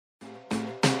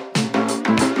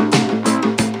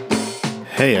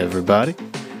Hey everybody,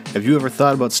 have you ever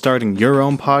thought about starting your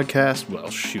own podcast?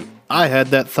 Well, shoot, I had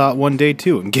that thought one day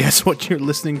too, and guess what you're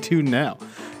listening to now?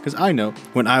 Because I know,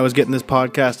 when I was getting this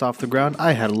podcast off the ground,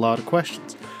 I had a lot of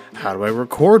questions. How do I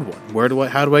record one?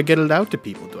 How do I get it out to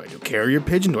people? Do I do carrier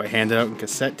pigeon? Do I hand it out in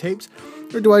cassette tapes?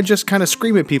 Or do I just kind of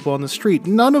scream at people on the street?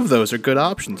 None of those are good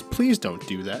options. Please don't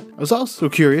do that. I was also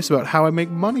curious about how I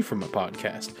make money from a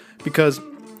podcast, because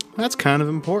that's kind of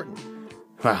important.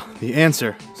 Well, the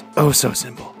answer is oh so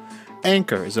simple.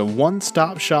 Anchor is a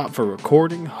one-stop shop for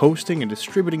recording, hosting, and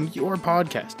distributing your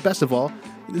podcast. Best of all,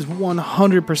 it is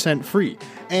 100% free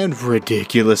and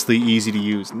ridiculously easy to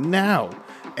use. Now,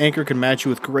 Anchor can match you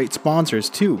with great sponsors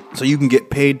too, so you can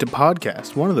get paid to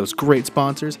podcast. One of those great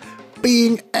sponsors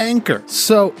being Anchor.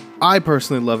 So, I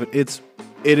personally love it.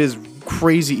 It is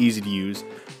crazy easy to use.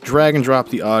 Drag and drop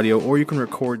the audio, or you can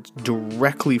record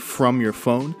directly from your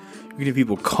phone. You can have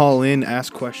people call in,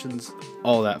 ask questions,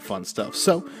 all that fun stuff.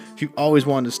 So, if you've always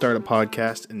wanted to start a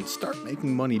podcast and start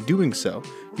making money doing so,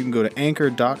 you can go to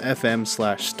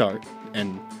anchor.fm/start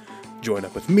and join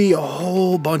up with me, a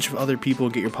whole bunch of other people,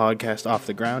 get your podcast off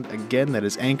the ground. Again, that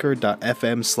is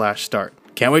anchor.fm/start.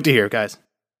 Can't wait to hear it, guys.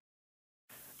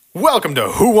 Welcome to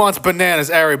Who Wants Bananas,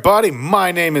 everybody.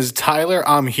 My name is Tyler.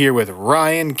 I'm here with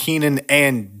Ryan, Keenan,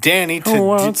 and Danny. Who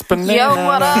wants bananas? Yo,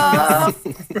 what up?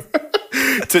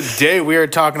 Today we are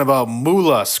talking about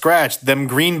moolah, scratch, them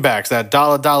greenbacks, that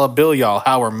dollar bill, y'all.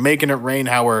 How we're making it rain.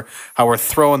 How we're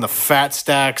throwing the fat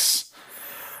stacks.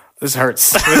 This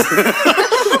hurts.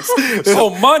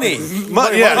 Oh, money.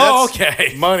 Yeah. Oh,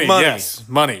 okay. Money. Money. Yes.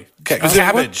 Money. Okay.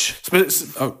 Cabbage.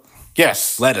 Oh,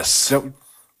 yes. Lettuce. So,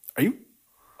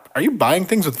 are you buying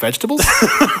things with vegetables?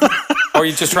 Or are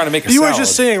you just trying to make a You salad? were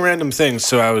just saying random things,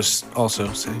 so I was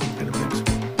also saying random things.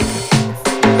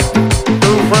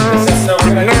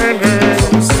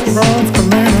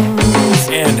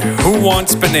 And who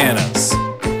wants bananas?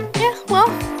 Yeah, well,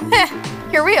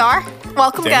 here we are.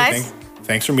 Welcome, Danny, guys.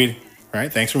 Thanks for meeting. All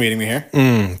right. Thanks for meeting me here.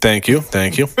 Thank you.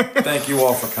 Thank you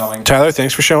all for coming. Tyler,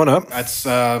 thanks for showing up. That's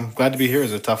glad to be here. It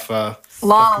was a tough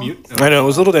Long. commute. I know, it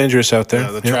was a little dangerous out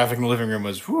there. The traffic in the living room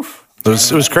was woof.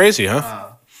 It was crazy, huh?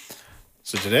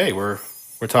 So today we're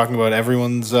talking about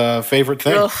everyone's favorite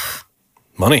thing. Ugh.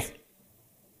 Money.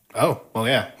 Oh, well,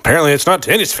 yeah. Apparently it's not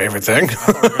Danny's favorite thing.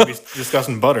 We're going to be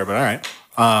discussing butter, but all right.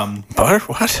 Butter?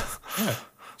 What? Is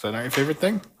that not your favorite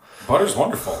thing? Butter's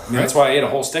wonderful. I mean, that's why I ate a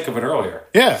whole stick of it earlier.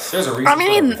 Yeah. There's a reason I for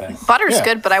mean, everything. butter's Yeah.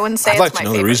 good, but I wouldn't say I'd it's like my to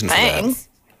know the favorite reason for that. thing.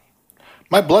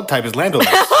 My blood type is Landolus.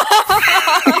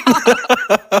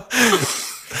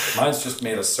 Mine's just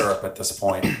made of syrup at this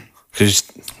point.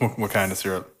 What kind of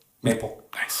syrup? Maple.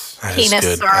 Nice. That is Penis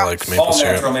good. syrup. I like maple All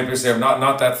syrup. natural maple syrup.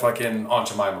 Not that fucking Aunt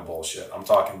Jemima bullshit. I'm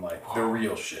talking like the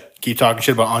real shit. Keep talking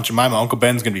shit about Aunt Jemima. Uncle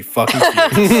Ben's going to be fucking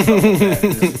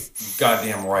furious.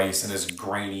 Goddamn rice and his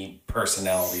grainy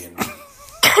personality and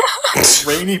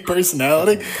Rainy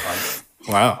personality.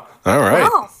 Wow. All right.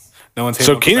 Oh, No one's So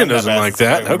hating Uncle Keenan Ben doesn't bad like since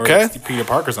that. I murdered Okay. Peter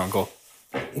Parker's uncle.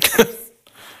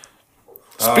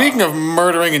 Speaking of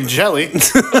murdering and jelly,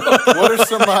 what are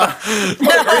some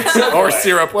or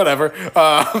syrup, whatever?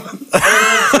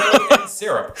 and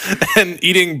syrup. And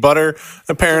eating butter,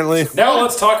 apparently. Now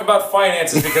let's talk about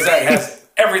finances because that has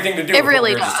everything to do with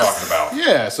really what we were just does. talking about.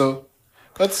 Yeah. So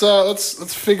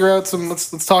let's figure out some.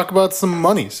 Let's talk about some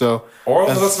money. So Or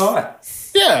let's not.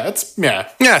 yeah.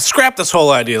 Yeah, scrap this whole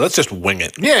idea. Let's just wing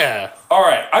it. Yeah. All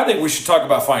right, I think we should talk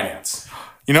about finance.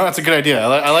 You know, that's a good idea.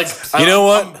 I like. You know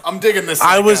what? I'm digging this.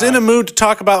 I like, was in a mood to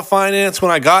talk about finance when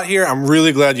I got here. I'm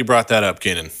really glad you brought that up,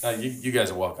 Keenan. You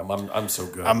guys are welcome. I'm so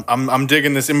good. I'm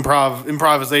digging this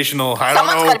improvisational. I don't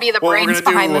someone's know got to be the what we're brains gonna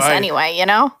do. behind this anyway, you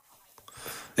know?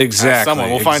 Exactly.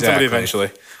 Someone. We'll find somebody exactly.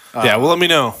 eventually. Yeah, well, let me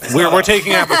know. We're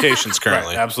taking applications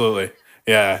currently. Absolutely.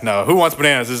 Yeah. No. Who wants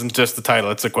bananas? Isn't just the title.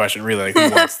 It's a question. Really. Like,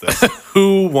 who wants this?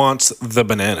 Who wants the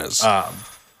bananas?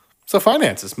 So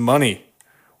finances, money.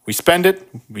 We spend it.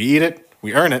 We eat it.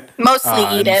 We earn it.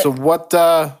 Mostly eat it. So what?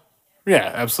 Yeah.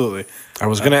 Absolutely. I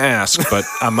was going to ask, but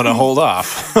I'm going to hold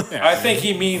off. I think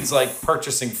he means like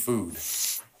purchasing food.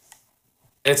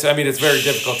 It's very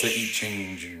difficult to eat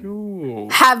change.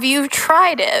 And, Have you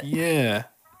tried it? Yeah.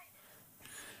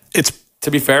 It's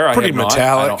to be fair, Pretty I have not.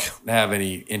 metallic. I don't have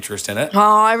any interest in it. Oh,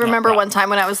 I remember one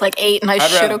time when I was like 8 and I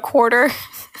shoot rather- a quarter.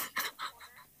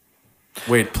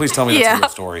 Wait, please tell me that's Yeah. a real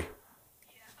story.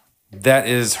 That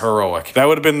is heroic. That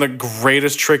would have been the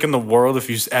greatest trick in the world if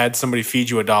you had somebody feed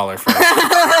you $1 first.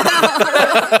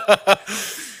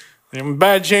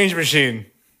 Bad change machine.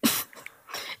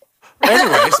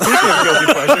 Anyway, speaking of guilty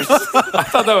pleasures, I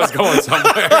thought that was going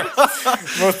somewhere.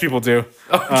 most people do.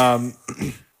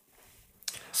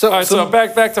 So, All right, so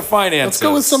back to finances.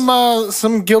 let's go with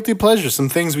some guilty pleasures, some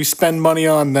things we spend money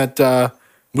on that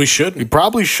We shouldn't.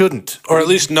 probably shouldn't. Or at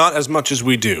least not as much as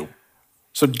we do.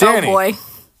 So, Danny. Oh boy.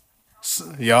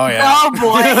 Yeah. Oh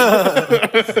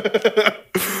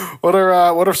boy. What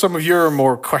are some of your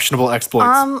more questionable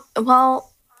exploits?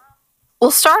 Well, we'll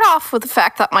start off with the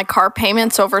fact that my car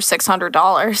payment's over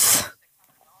 $600.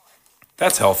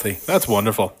 That's healthy. That's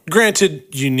wonderful. Granted,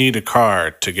 you need a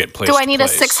car to get placed. Do I need a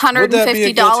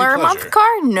 $650 a month car?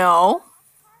 No.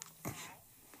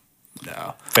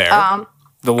 No. Fair.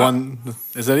 The one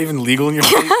is that even legal in your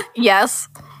state? Yes.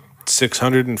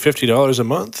 $650 a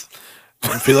month. I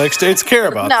don't feel like states care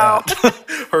about No.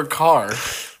 that. Her car.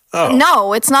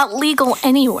 No, it's not legal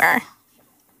anywhere.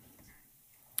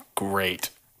 Great.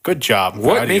 Good job.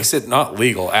 What makes it not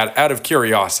legal? Out of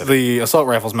curiosity, the assault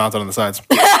rifles mounted on the sides?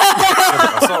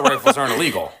 assault rifles aren't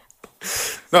illegal.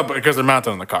 No, but because they're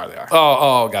mounted on the car, they are.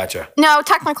 Oh, gotcha. No,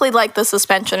 technically, like the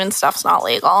suspension and stuff's not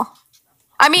legal.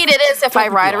 I mean, it is if I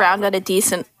ride around at a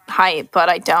decent height, but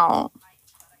I don't.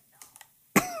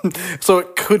 So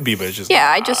it could be, but it's just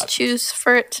Yeah, I not. just choose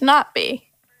for it to not be.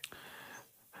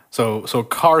 So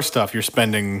car stuff you're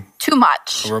spending Too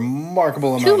much. a remarkable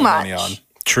amount Too of money much. on.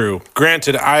 True.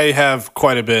 Granted, I have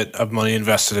quite a bit of money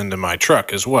invested into my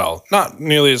truck as well. Not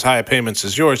nearly as high payments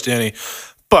as yours, Danny,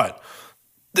 but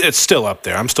it's still up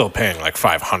there. I'm still paying like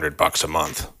 $500 a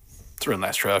month. It's a real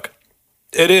nice truck.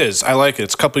 It is. I like it.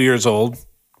 It's a couple years old,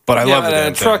 but I love the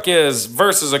damn a thing. truck is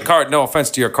versus a car. No offense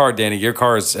to your car, Danny. Your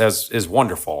car is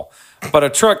wonderful, but a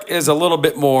truck is a little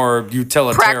bit more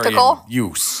utilitarian Practical?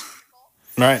 use.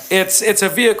 Right. It's a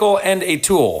vehicle and a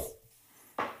tool.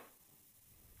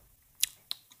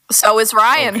 So is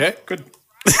Ryan. Okay, good.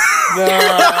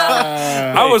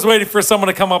 I was waiting for someone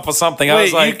to come up with something. I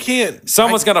was Wait, like, you can't.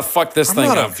 someone's gonna fuck this I'm thing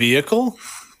not a up. vehicle.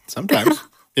 Sometimes.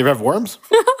 You ever have worms?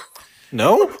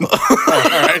 No.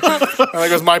 That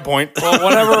goes my point.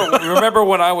 Well, remember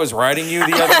when I was riding you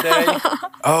the other day?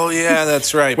 Oh yeah,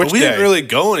 that's right. Which But we didn't day? really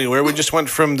go anywhere. We just went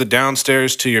from the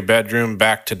downstairs to your bedroom,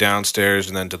 back to downstairs,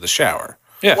 and then to the shower.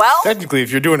 Yeah. Well, Technically,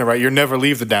 if you're doing it right, you never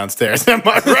leave the downstairs. Am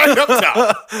I right up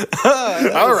top?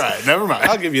 All right, never mind.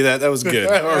 I'll give you that. That was good.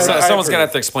 Someone's gonna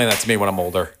have to explain that to me when I'm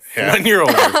older. When you're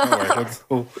older.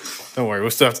 Don't worry,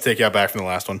 we'll still have to take you out back from the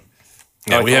last one.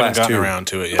 Yeah, Like we the haven't last gotten two. around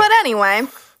to it yet. but anyway,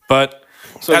 But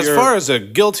So as you're- far as a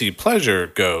guilty pleasure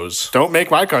goes, Don't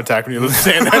make eye contact when you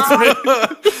saying that to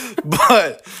me.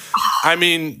 but I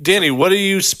mean, Danny, what do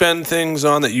you spend things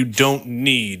on that you don't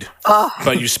need,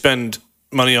 but you spend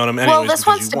money on them anyways? well, this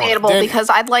because one's you want it? debatable Danny. because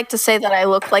I'd like to say that I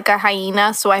look like a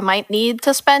hyena, so I might need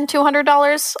to spend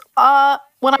 $200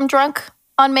 when I'm drunk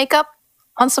on makeup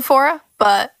on Sephora.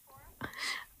 But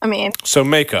I mean, So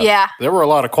makeup. yeah, There were a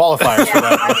lot of qualifiers for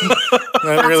that. that's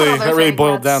That another really thing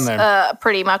boiled that's, down there.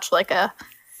 Pretty much like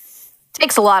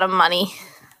takes a lot of money.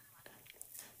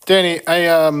 Danny,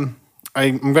 I'm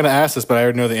going to ask this, but I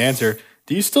already know the answer.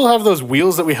 Do you still have those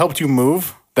wheels that we helped you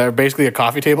move that are basically a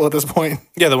coffee table at this point?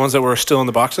 Yeah, the ones that were still in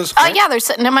the boxes. Yeah, they're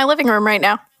sitting in my living room right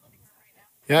now.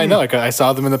 Yeah, I know. I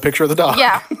saw them in the picture of the dog.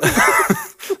 Yeah.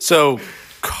 So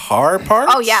car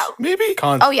parts? Oh, yeah. Maybe?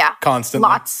 Oh yeah. Constantly.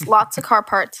 Lots of car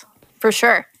parts for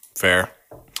sure. Fair.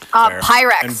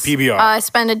 Pyrex And PBR. I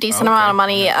spend a decent amount of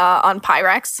money on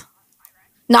Pyrex.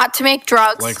 Not to make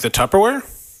drugs, Like the Tupperware?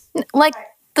 like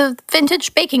the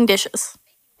vintage baking dishes.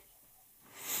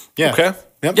 Yeah. Okay.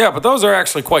 Yep. Yeah, but those are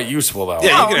actually quite useful though.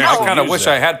 Yeah, you can I actually kind of use wish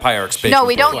that. I had Pyrex baking. No,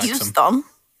 we don't paper. use them.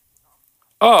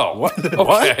 Oh, what?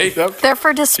 Okay. Yep. They're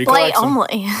for display collects 'em.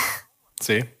 only.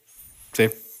 See?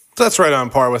 That's right on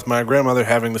par with my grandmother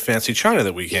having the fancy china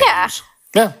that we can't Yeah. use.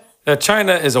 Yeah.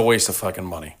 China is a waste of fucking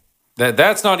money.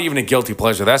 That's not even a guilty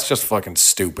pleasure. That's just fucking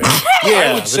stupid.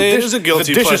 I would say it is a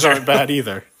guilty The dishes pleasure. aren't bad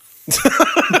either.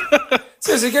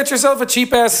 Seriously, get yourself a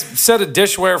cheap ass set of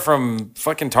dishware from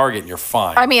fucking Target and you're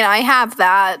fine. I mean, I have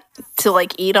that to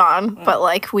like eat on, but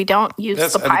like we don't use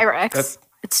That's- the Pyrex. that's-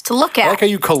 It's to look I at. like how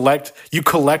you collect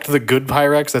the good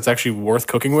Pyrex that's actually worth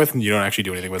cooking with, and you don't actually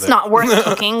do anything with It's it. not worth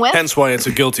cooking with. Hence why it's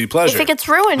a guilty pleasure. If it gets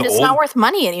ruined, it's not old- worth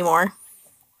money anymore.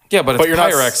 yeah, but it's you're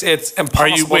not- Pyrex. It's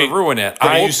impossible to ruin it.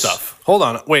 I I use stuff. Hold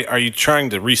on. Wait, are you trying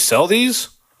to resell these?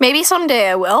 Maybe someday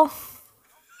I will.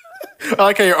 I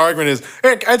like how your argument is,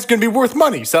 hey, it's going to be worth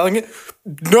money selling it.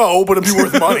 No, but it'd be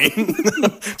worth money.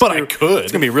 But I could.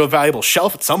 It's going to be a real valuable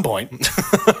shelf at some point.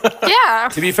 Yeah.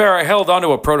 To be fair, I held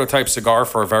onto a prototype cigar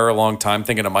for a very long time,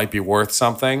 thinking it might be worth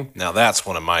something, Now that's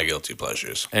one of my guilty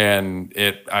pleasures. and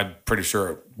I'm pretty sure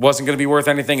it wasn't going to be worth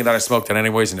anything, and then I smoked it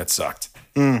anyways, and it sucked.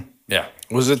 Yeah,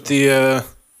 Was it the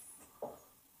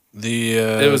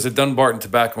it was a Dunbarton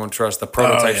Tobacco and Trust, the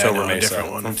prototype yeah, Sober no, a Mesa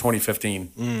different one. from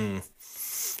 2015.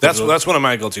 That's one of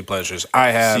my guilty pleasures. I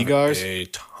have Cigars? a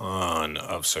ton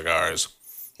of cigars.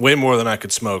 Way more than I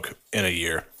could smoke in a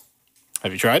year.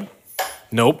 Have you tried?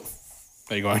 Nope.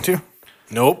 Are you going to?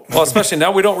 Nope. Well, especially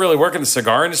now we don't really work in the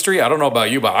cigar industry. I don't know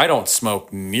about you, but I don't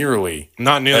smoke nearly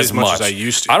Not nearly as much as I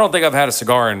used to. I don't think I've had a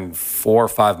cigar in 4 or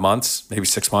 5 months, maybe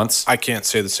 6 months. I can't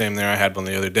say the same there. I had one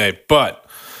the other day. But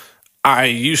I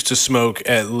used to smoke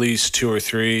at least 2 or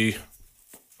 3.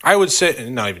 I would say,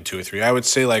 not even 2 or 3. I would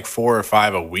say like 4 or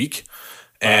 5 a week.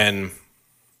 And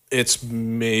it's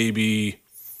maybe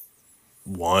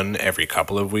one every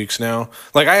couple of weeks now.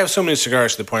 Like, I have so many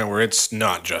cigars to the point where it's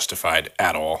not justified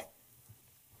at all.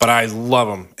 But I love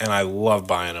them, and I love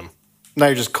buying them. Now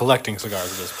you're just collecting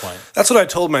cigars at this point. That's what I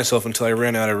told myself until I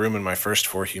ran out of room in my first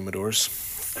 4 humidors.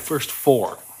 First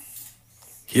 4.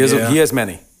 He has Yeah. he has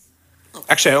many.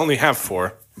 Actually, I only have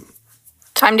 4.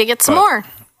 Time to get some more.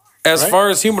 As far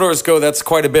as humidors go, that's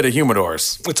quite a bit of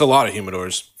humidors. It's a lot of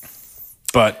humidors.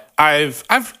 But I've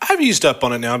eased up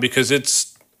on it now because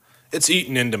it's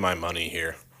eaten into my money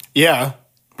here. Yeah.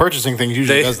 Purchasing things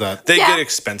usually does that. They Yeah. get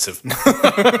expensive.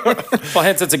 Well,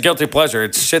 hence it's a guilty pleasure.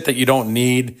 It's shit that you don't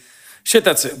need. Shit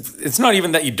it's not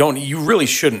even that you don't, you really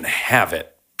shouldn't have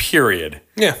it, period.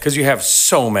 Yeah. Because you have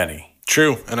so many.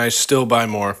 True, and I still buy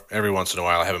more every once in a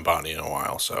while. I haven't bought any in a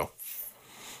while, so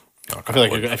I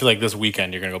feel like this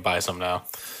weekend you're gonna go buy some now.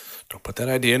 don't put that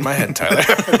idea in my head, Tyler.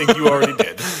 I think you already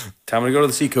did. Time to go to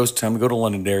the Seacoast. Time to go to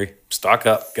Londonderry. Stock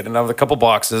up. Get another couple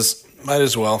boxes. Might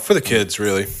as well for the kids,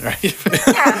 really. Yeah,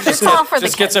 it's all for the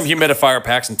Just get kids. some humidifier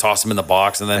packs and toss them in the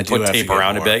box and then do put have to tape get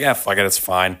around it. more. Be like, yeah, fuck it, it's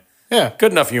fine. Yeah.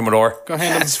 Good enough humidor. Go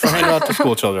hand them out to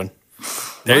school children.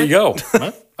 There you go. What?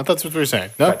 I thought that's what we were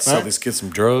saying. No? Right, sell All right. these kids some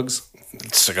drugs.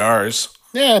 Cigars,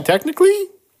 Yeah, technically.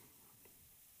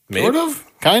 maybe. Sort of.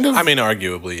 Kind of. I mean,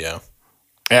 arguably, yeah.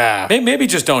 yeah. Maybe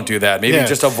just don't do that. Maybe Yeah.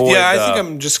 just avoid. Yeah, I think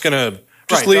I'm just gonna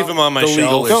just Right, leave don't- them on my the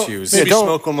legal shelf. issues. Maybe Yeah, don't-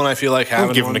 smoke them when I feel like having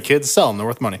Don't give them one. to kids. Sell them. They're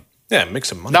worth money. Yeah, make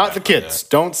some money. Not back the on kids.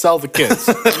 Don't sell the kids.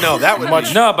 that. No, that would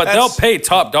much. No, but they'll pay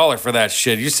top dollar for that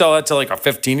shit. You sell that to like a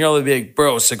 15-year-old, they'd be like,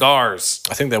 bro, cigars.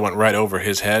 I think that went right over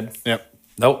his head. Yep.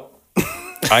 Nope.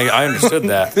 I understood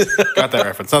that. Got that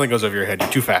reference. Nothing goes over your head. You're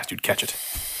too fast. You'd catch it.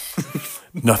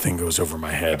 Nothing goes over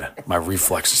my head. My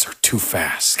reflexes are too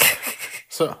fast.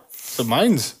 So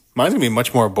mine's gonna be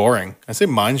much more boring. I say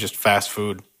mine's just fast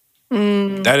food.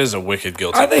 That is a wicked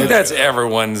guilty. I think pleasure. that's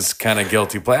everyone's kind of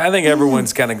guilty play. I think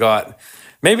everyone's kind of got,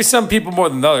 maybe some people more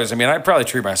than others. I mean, I probably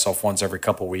treat myself once every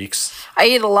couple weeks. I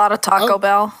eat a lot of Taco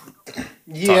Bell.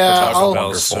 Yeah, Taco I'll,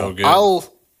 Bell's so good.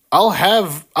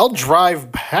 I'll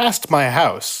drive past my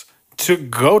house to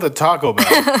go to Taco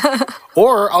Bell,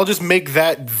 or I'll just make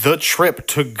that the trip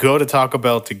to go to Taco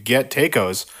Bell to get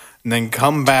tacos, and then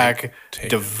come back,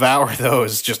 devour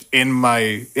those just in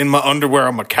my underwear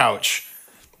on my couch.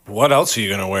 What else are you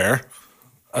gonna wear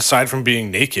aside from being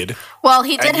naked? Well,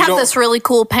 he did And you have don't- this really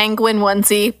cool penguin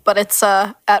onesie, but it's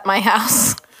at my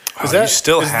house. You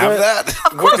still have that?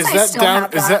 Of course, Is I that still down?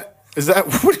 have Is that.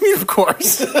 that? What do you mean? Of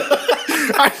course.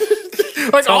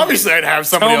 Obviously, I'd have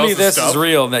somebody Tell me else's this stuff. is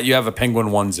real and that you have a penguin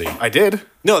onesie. Oh, I did.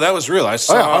 No, that was real. I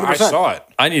saw. yeah, I 100%. saw it.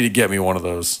 I need to get me one of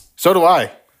those. So do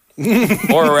I.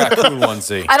 Or a raccoon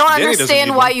onesie. I don't Danny doesn't understand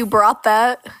need why one. you brought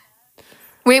that.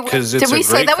 Wait, 'Cause did it's we a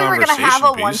say great that we were going to have a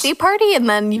conversation onesie party and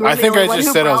then you were I the think only I one just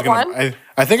who said I was brought gonna. one?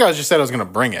 I think I just said I was gonna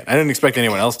bring it. I didn't expect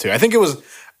anyone else to. I think it was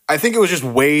just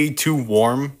way too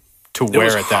warm to wear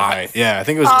was it that hot. night. Yeah, I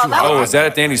think it was too that hot. Oh, was that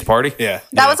at Danny's party? Yeah.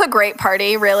 That was a great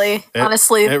party, really.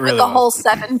 Honestly, it with really the was. whole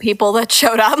 7 people that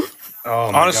showed up.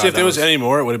 Oh my Honestly, God, if there that was any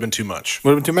more, it would have been too much.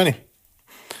 would have been too many.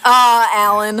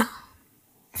 Alan.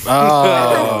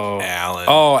 Alan.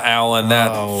 Oh, Alan,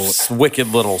 that wicked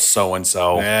little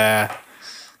so-and-so. Yeah.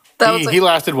 That was He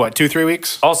lasted what 2-3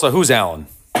 weeks. Also, who's Alan?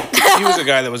 He was the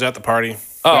guy that was at the party.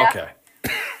 Oh, Yeah. okay.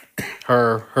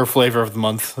 Her flavor of the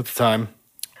month at the time.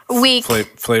 a week.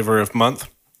 Flavor of month.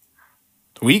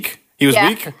 Week. He was Yeah.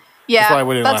 weak. Yeah, That's why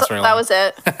we didn't last very long. that was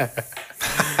it.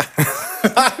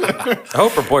 I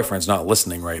hope her boyfriend's not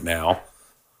listening right now.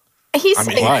 He's I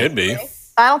mean, saying he that. could be.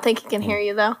 I don't think he can hear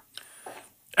you, though.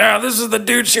 Yeah, this is the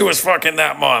dude she was fucking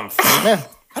that month. Yeah.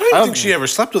 I don't even think she ever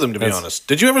slept with him, to be honest.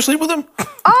 Did you ever sleep with him?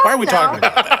 Why are we no. talking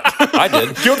about that? I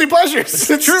did. Guilty pleasures.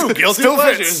 It's true. Guilty Still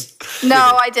pleasures.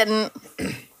 No, I didn't.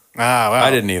 Ah, wow. I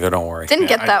didn't either, don't worry. Didn't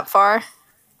get that far.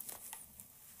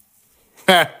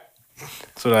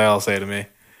 That's what I all say to me.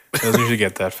 Doesn't usually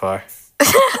get that far.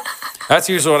 That's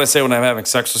usually what I say when I'm having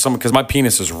sex with someone because my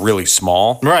penis is really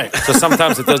small. Right. So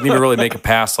sometimes it doesn't even really make it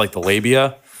past like the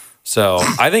labia. So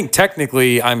I think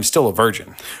technically I'm still a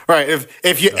virgin. Right.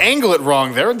 If you angle it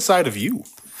wrong, they're inside of you.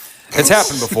 It's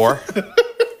happened before.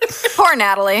 Poor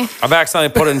Natalie. I've accidentally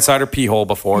put it inside her pee hole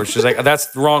before. She's like, that's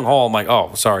the wrong hole. I'm like,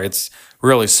 oh, sorry. It's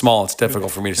really small. It's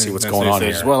difficult for me to see what's going on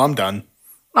here. Well, I'm done.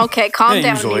 Okay, calm Yeah,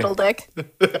 down, usually. Needle Dick.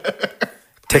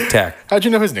 Tic Tac. How'd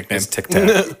you know his nickname? It's Tic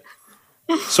Tac.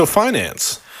 So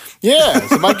finance. Yeah,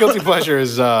 so my guilty pleasure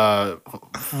is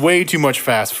way too much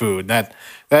fast food. That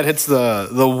hits the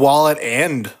wallet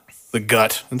and the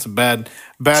gut. It's a bad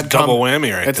double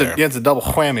whammy right it's there. It's a double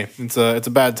whammy. It's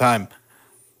a bad time.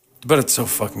 But it's so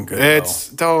fucking good.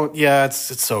 It's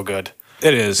so good.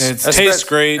 It is. It's- It tastes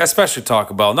great. Especially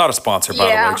Taco Bell. Not a sponsor, by the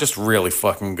Yeah. way. Just really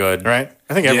fucking good. Right?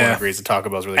 I think everyone Yeah. agrees that Taco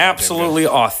Bell's really goddamn Absolutely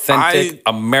authentic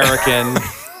American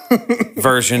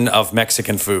version of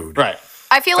Mexican food. good. Right.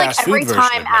 I feel like Fast every food version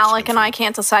time of Mexican Alec and I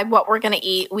can't decide what we're gonna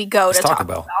eat, we go to Taco Taco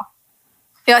Bell. Bell.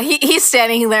 Yeah, he's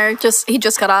standing there. He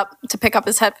just got up to pick up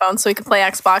his headphones so he could play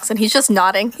Xbox, and he's just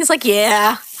nodding. He's like,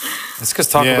 "Yeah." It's because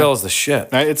Taco Yeah. Bell is the shit.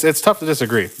 It's tough to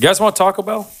disagree. You guys want Taco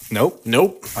Bell? Nope.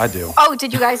 Nope. I do. Oh,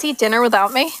 did you guys eat dinner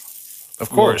without me? Of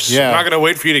course. yeah. I'm not going to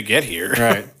wait for you to get here.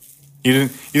 Right. You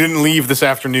didn't leave this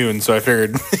afternoon, so I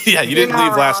figured. Yeah, you didn't not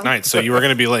leave last wrong. night, so you were going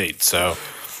to be late. So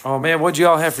Oh, man. What'd you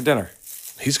all have for dinner?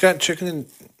 he's got chicken and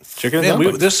Chicken and man.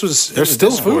 dumplings. This was There's still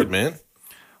Discord, food. man.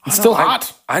 It's still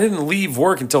hot. I didn't leave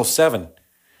work until 7.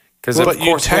 Because But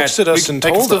you texted us and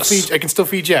told us. I can still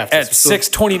feed you after. at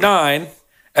 6:29,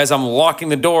 as I'm locking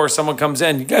the door, someone comes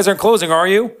in. You guys aren't closing, are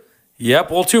you? Yep.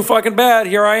 Well, too fucking bad.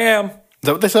 Here I am. Is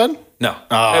that what they said? No.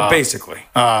 Basically.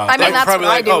 I mean, that's what probably I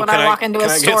like, do "Oh, when can I I- walk into can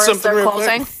a I get store as something they're real quick?"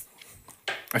 closing.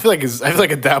 I feel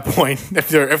like at that point, if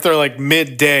they're like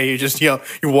midday, you just you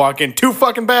walk in, too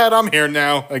fucking bad. I'm here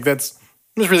now. Like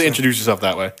just really introduce yourself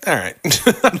that way. All right.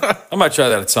 I might try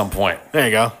that at some point. There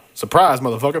you go. Surprise,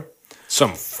 motherfucker.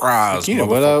 Some fries. You know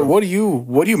motherfucker. what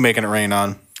are you making it rain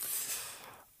on?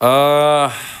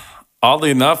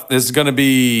 Oddly enough, this is going to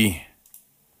be,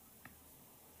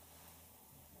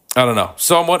 I don't know,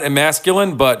 somewhat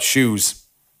emasculine, but shoes.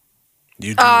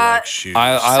 You do like shoes.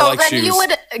 I So like then shoes. you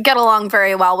would get along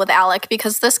very well with Alec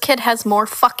because this kid has more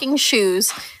fucking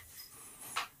shoes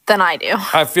than I do.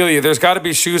 I feel you. There's got to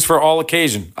be shoes for all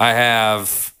occasion. I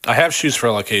have. I have shoes for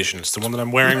all occasions. The one that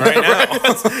I'm wearing right now.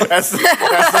 That's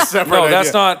the separate No, idea.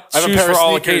 that's not I have a shoes pair for of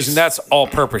all sneakers. occasion. That's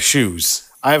all-purpose shoes.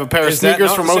 I have a pair of Is that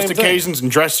sneakers not for the most same thing? occasions and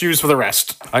dress shoes for the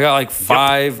rest. I got like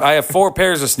 5. I have 4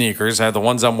 pairs of sneakers. I have the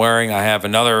ones I'm wearing. I have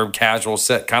another casual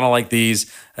set, kind of like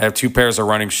these. I have 2 pairs of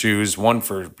running shoes. One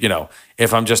for,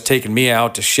 if I'm just taking me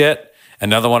out to shit.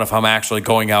 Another one if I'm actually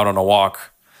going out on a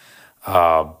walk.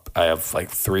 I have like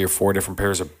 3 or 4 different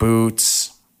pairs of boots.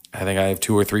 I think I have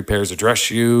 2 or 3 pairs of dress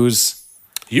shoes.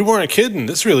 You weren't kidding.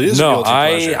 This really is a No, guilty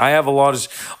pleasure. I have a lot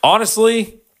of.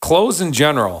 Honestly, clothes in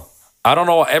general. I don't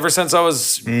know. Ever since I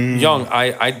was young,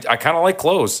 I kind of like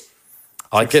clothes.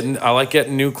 I like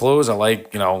getting new clothes. I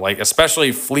like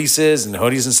especially fleeces and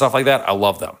hoodies and stuff like that. I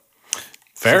love them.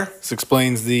 Fair. This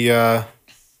explains the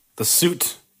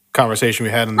suit conversation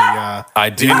we had in the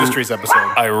do. the industries episode.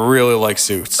 I really like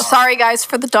suits. Sorry, guys,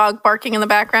 for the dog barking in the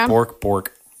background.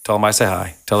 Bork. Tell them I say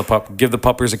hi. Tell the pup. Give the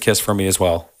puppers a kiss for me as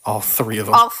well. All 3 of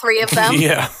them. All 3 of them.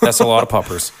 Yeah. That's a lot of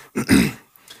puppers.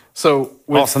 So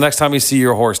with, Also, next time you see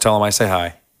your horse, tell him I say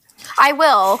hi. I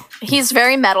will. He's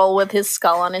very metal with his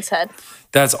skull on his head.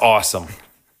 That's awesome.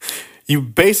 you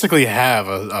basically have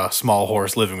a small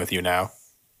horse living with you now.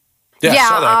 Yeah, I Yeah,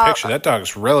 saw that picture. That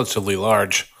dog's relatively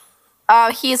large.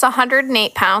 He's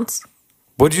 108 pounds.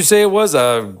 What'd you say it was?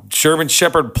 A Sherman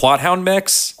Shepherd Plothound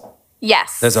mix?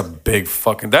 Yes. That's a big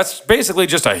fucking. That's basically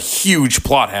just a huge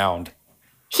plot hound.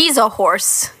 He's a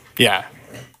horse. Yeah.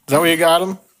 Is that why you got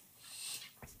him?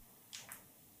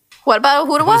 What about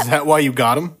who to Is what? that why you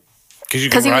got him? Because you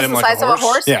Because can he ride was him the like size a of a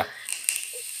horse. horse? Yeah.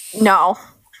 No.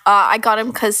 I got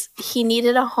him because he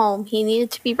needed a home. He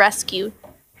needed to be rescued.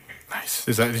 Nice.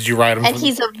 Did you ride him? And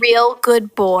he's a real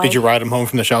good boy. Did you ride him home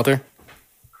from the shelter?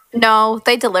 No,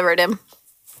 they delivered him.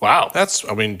 Wow.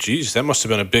 Geez, that must have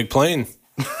been a big plane.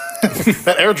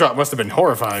 That airdrop must have been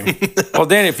horrifying. Well,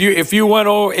 Dan, if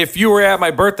you were at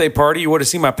my birthday party, you would have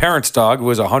seen my parents' dog, who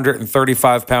was a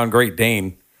 135-pound Great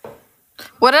Dane.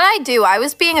 What did I do? I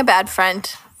was being a bad friend.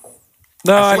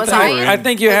 No, I I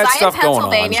think you had was I in stuff going on. I was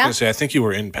Pennsylvania? going to say, I think you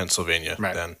were in Pennsylvania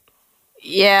Right. then.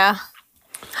 Yeah.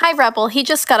 Hi, Rebel. He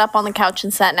just got up on the couch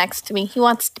and sat next to me. He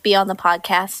wants to be on the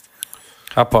podcast.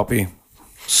 Hi, puppy.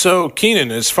 So,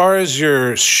 Keenan, as far as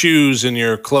your shoes and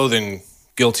your clothing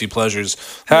guilty pleasures,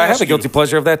 I have a guilty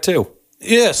pleasure of that too.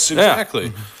 Yes,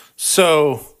 exactly.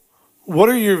 So, what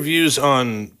are your views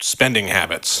on spending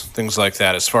habits, things like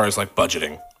that, as far as like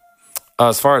budgeting?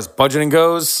 As far as budgeting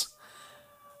goes,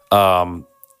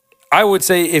 I would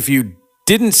say if you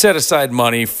didn't set aside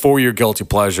money for your guilty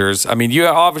pleasures, I mean, you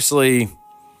obviously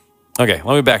Okay,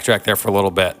 let me backtrack there for a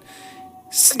little bit.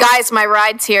 Guys, my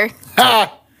ride's here.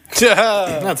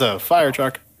 That's a fire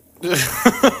truck.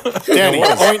 Danny,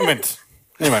 ointment.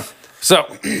 Anyway. So,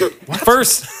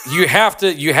 first, you have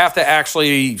to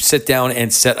actually sit down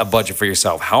and set a budget for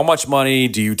yourself. How much money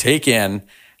do you take in?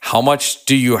 How much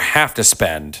do you have to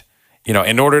spend? You know,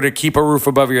 in order to keep a roof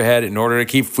above your head, in order to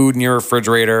keep food in your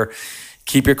refrigerator,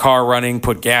 keep your car running,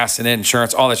 put gas in it,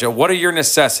 insurance, all that shit. What are your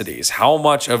necessities? How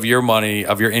much of your money,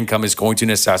 of your income is going to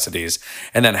necessities?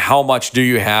 And then how much do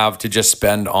you have to just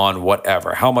spend on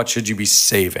whatever? How much should you be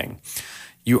saving?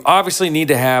 You obviously need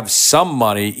to have some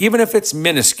money, even if it's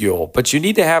minuscule, but you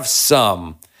need to have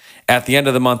some at the end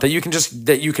of the month that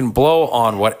you can blow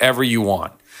on whatever you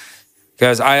want.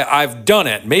 Because I've done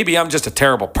it. Maybe I'm just a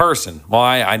terrible person. Well,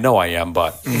 I know I am,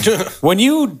 but when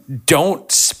you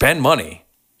don't spend money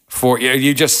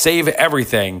you just save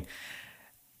everything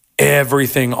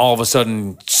all of a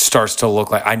sudden starts to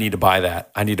look like I need to buy that.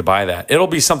 I need to buy that. It'll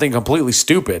be something completely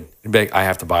stupid. You'll be like, I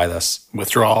have to buy this.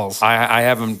 Withdrawals. I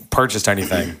haven't purchased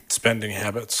anything. Spending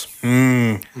habits.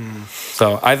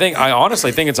 So I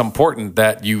honestly think it's important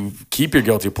that you keep your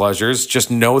guilty pleasures.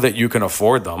 Just know that you can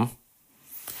afford them.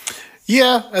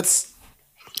 Yeah, that's...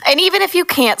 And even if you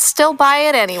can't, still buy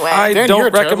it anyway. I Dan, you're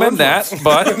don't a recommend terrible that,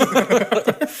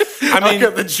 but I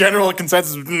mean, the general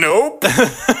consensus, nope.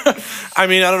 I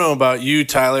mean, I don't know about you,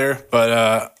 Tyler,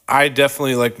 but I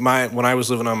definitely, like, when I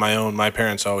was living on my own, my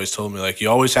parents always told me, like, you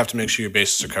always have to make sure your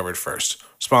bases are covered first.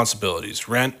 Responsibilities,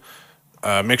 rent,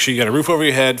 make sure you got a roof over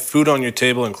your head, food on your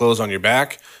table, and clothes on your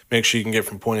back. Make sure you can get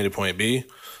from point A to point B.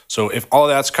 So if all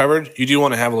that's covered, you do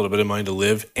want to have a little bit of money to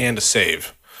live and to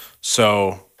save.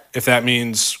 So if that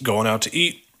means going out to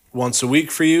eat once a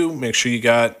week for you, make sure you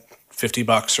got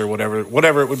 $50 or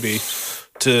whatever it would be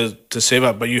to save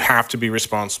up. But you have to be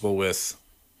responsible with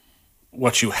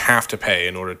what you have to pay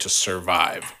in order to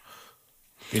survive.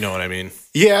 You know what I mean?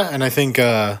 Yeah, and I think,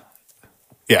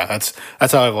 that's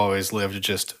how I've always lived.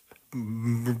 Just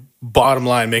bottom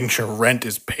line, making sure rent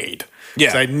is paid. Yeah.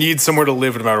 'Cause I need somewhere to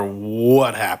live no matter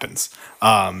what happens.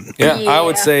 I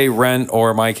would say rent,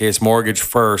 or in my case, mortgage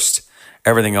first.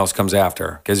 Everything else comes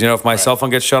after. Because, if my cell phone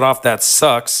gets shut off, that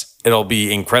sucks. It'll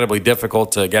be incredibly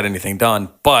difficult to get anything done.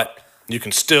 But you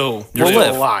can still You're we'll still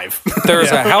live. alive.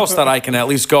 There's a house that I can at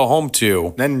least go home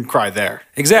to. Then cry there.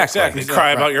 Exactly.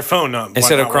 cry about your phone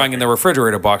Instead of crying in the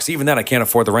refrigerator box. Even then, I can't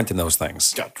afford the rent in those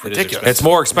things. God, ridiculous. It's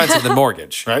more expensive than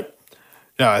mortgage. Right?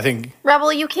 No, I think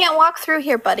Rebel, you can't walk through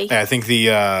here, buddy. I think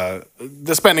the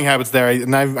spending habits there, I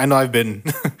know I've been.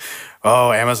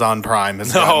 Amazon Prime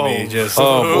has gotten me just.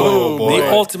 Oh, boy.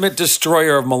 The ultimate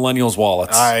destroyer of millennials'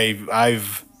 wallets.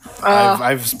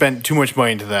 I've spent too much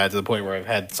money into that to the point where I've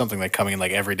had something like coming in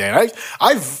like every day. And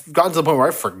I've gotten to the point where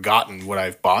I've forgotten what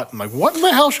I've bought. I'm like, what in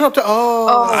the hell showed up to?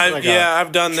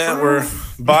 I've done that where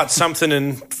bought something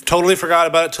and totally forgot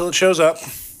about it till it shows up.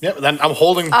 Yeah, then I'm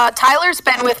holding. Tyler's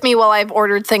been with me while I've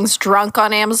ordered things drunk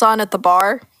on Amazon at the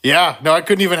bar. Yeah, no, I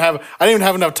didn't even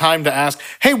have enough time to ask,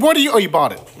 hey, what do you? Oh, you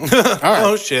bought it. All right.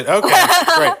 Oh shit. Okay.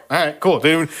 Great. All right, cool.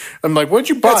 Dude, I'm like, what'd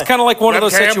you buy? It's kind of like one of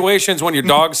those Webcam? situations when your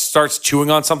dog starts chewing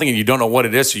on something and you don't know what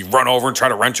it is, so you run over and try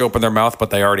to wrench open their mouth,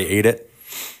 but they already ate it.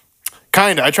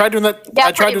 Kinda. I tried doing that. Yeah,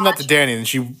 I tried pretty doing that to much. Danny,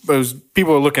 and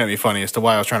people were looking at me funny as to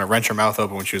why I was trying to wrench her mouth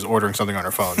open when she was ordering something on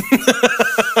her phone.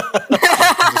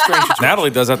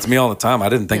 Natalie does that to me all the time. I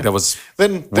didn't think that was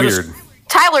Then weird.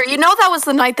 Tyler, you know that was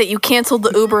the night that you canceled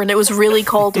the Uber and it was really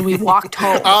cold and we walked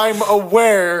home. I'm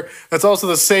aware that's also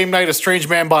the same night a strange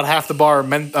man bought half the bar of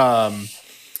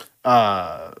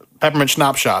peppermint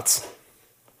schnapps shots.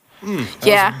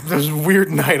 Yeah, It was a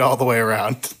weird night all the way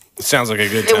around. It sounds like a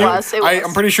good it time. was. It was.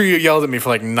 I'm pretty sure you yelled at me for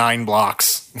like 9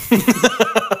 blocks.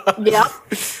 Yep.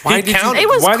 Why did It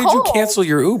was you cold. cancel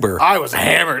your Uber? I was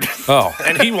hammered. Oh,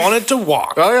 And he wanted to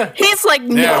walk. Oh yeah. He's like,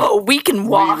 no, we can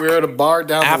walk. We were at a bar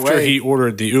down the After way. he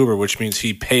ordered the Uber, which means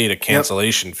he paid a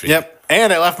cancellation fee. Yep.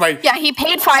 And I left my. Yeah, he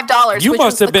paid $5, You which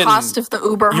must was have the been- cost of the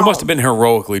Uber you home. must have been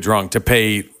heroically drunk to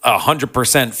pay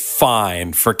 100%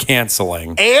 fine for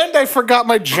canceling. And I forgot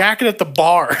my jacket at the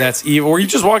bar. That's evil. Were you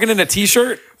just walking in a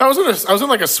t-shirt? I was in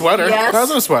like a sweater. Yes. I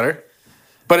was in a sweater.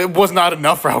 But it was not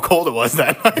enough for how cold it was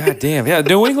that night. God damn. Yeah,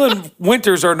 New England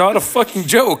winters are not a fucking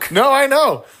joke. No, I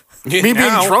know. Me being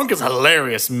Now- drunk is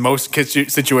hilarious in most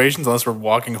situations, unless we're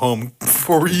walking home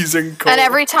freezing cold. And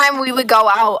every time we would go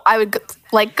out, I would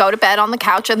go to bed on the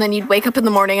couch, and then you'd wake up in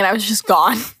the morning, and I was just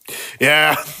gone.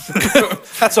 Yeah.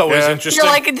 That's always Yeah. interesting.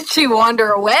 You're like, did she wander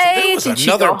away? there was Did she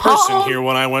another go person home? here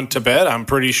when I went to bed, I'm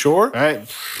pretty sure. All right.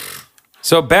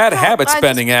 So bad habit I just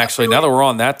spending, can't actually, really- now that we're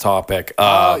on that topic.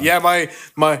 Yeah, my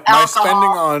Alcohol.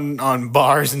 spending on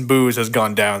bars and booze has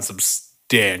gone down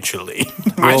substantially.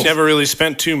 I never really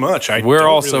spent too much. We're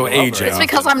also really go out aging. very It's often.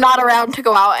 because I'm not around to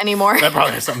go out anymore. That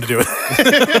probably has something to do with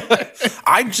it.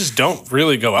 I just don't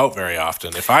really go out very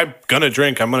often. If I'm gonna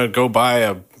drink, I'm gonna go buy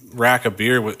a rack of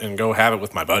beer and go have it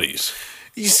with my buddies.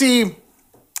 You see,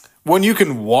 when you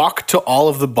can walk to all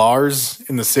of the bars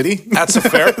in the city, That's a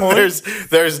fair point.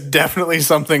 there's definitely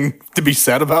something to be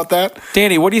said about that.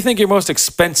 Danny, what do you think your most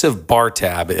expensive bar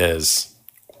tab is?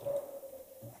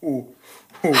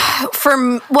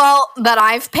 That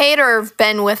I've paid or have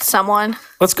been with someone.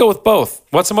 Let's go with both.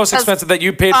 What's the most expensive that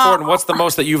you paid for, and what's the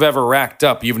most that you've ever racked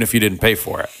up, even if you didn't pay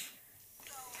for it?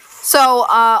 So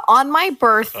on my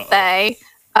birthday,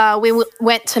 we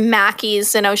went to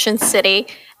Mackey's in Ocean City,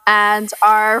 and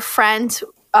our friend,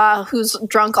 whose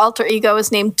drunk alter ego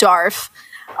is named Darf,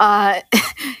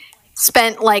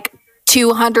 spent like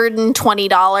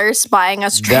 $220 buying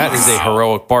us drinks. That is a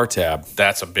heroic bar tab.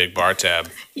 That's a big bar tab.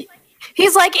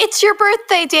 He's like, "It's your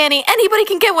birthday, Danny. Anybody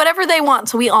can get whatever they want."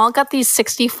 So we all got these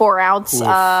 64-ounce.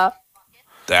 That's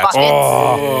Buckets.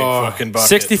 a big fucking bucket.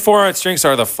 64-ounce drinks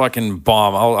are the fucking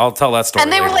bomb. I'll tell that story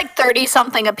And they were later. like 30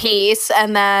 something a piece,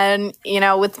 and then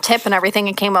with tip and everything,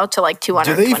 it came out to like $220.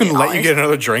 Do they even let you get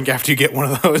another drink after you get one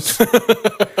of those?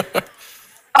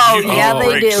 Oh yeah, they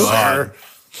break do. star.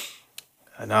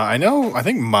 No, I know. I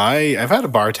think I've had a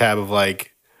bar tab of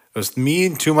like, it was me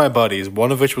and two of my buddies, one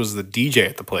of which was the DJ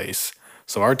at the place.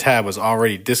 So our tab was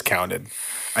already discounted.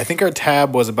 I think our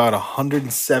tab was about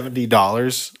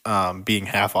 $170, being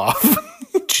half off.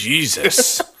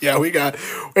 Jesus. Yeah, we got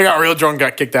real drunk,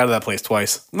 got kicked out of that place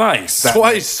twice. Nice.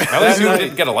 Twice. At least you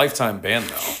didn't get a lifetime ban,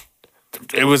 though.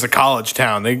 It was a college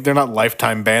town. They're not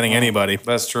lifetime banning anybody.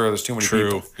 That's true. There's too many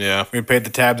people. Yeah. We paid the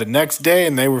tab the next day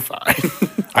and they were fine.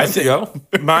 I There you think go.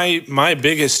 my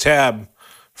biggest tab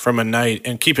from a night,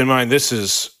 and keep in mind this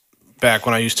is back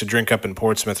when I used to drink up in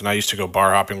Portsmouth and I used to go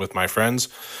bar hopping with my friends.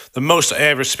 The most I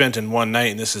ever spent in one night,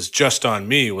 and this is just on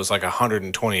me, was like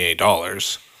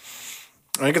 $128.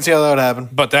 I can see how that would happen.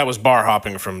 But that was bar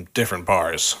hopping from different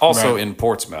bars. Also in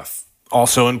Portsmouth.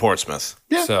 Also in Portsmouth.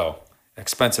 Yeah. So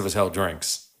expensive as hell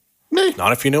drinks.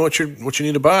 Not if you know what you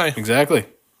need to buy Exactly.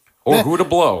 Or who to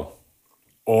blow.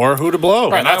 or who to blow.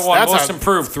 Right. And I won that's most how-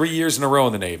 improved 3 years in a row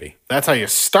in the Navy. That's how you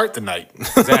start the night.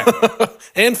 Exactly.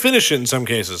 And finish it in some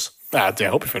cases. I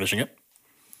hope you're finishing it.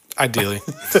 Ideally. I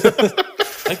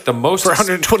think the most For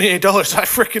 $128, I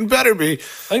freaking better be. I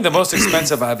think the most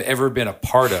expensive I've ever been a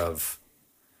part of,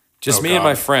 just Oh, me and God.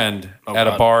 my friend at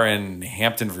a God. bar in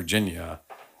Hampton, Virginia.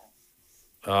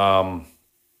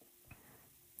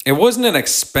 It wasn't an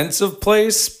expensive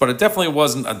place, but it definitely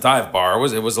wasn't a dive bar.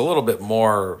 It was a little bit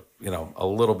more, a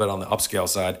little bit on the upscale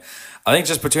side. I think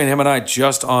just between him and I,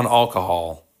 just on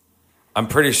alcohol, I'm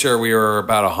pretty sure we were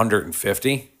about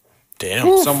 150,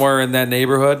 Damn. somewhere in that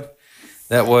neighborhood.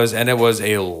 It was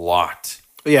a lot.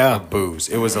 Yeah. Booze.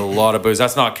 It was a lot of booze.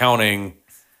 That's not counting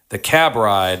the cab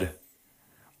ride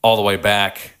all the way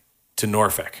back to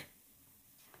Norfolk.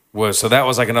 So that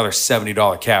was like another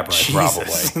 $70 cab ride,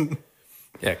 probably.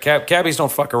 Yeah, cabbies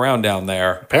don't fuck around down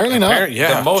there. Apparently not.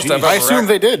 Yeah. The most geez. I've I ever assume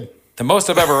they did. The most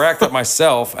I've ever racked up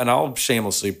myself, and I'll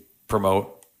shamelessly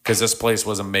promote because this place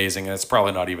was amazing, and it's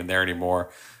probably not even there anymore.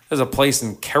 There's a place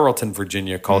in Carrollton,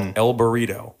 Virginia called El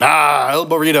Burrito El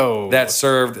Burrito. that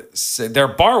served. Their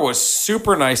bar was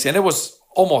super nice, and it was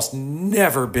almost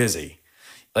never busy.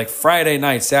 Like Friday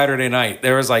night, Saturday night,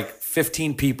 there was like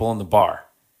 15 people in the bar.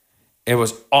 It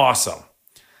was awesome.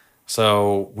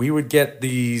 So we would get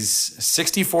these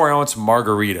 64-ounce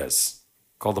margaritas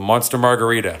called the Monster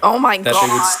Margarita. Oh my That they would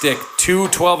God. stick two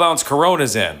 12-ounce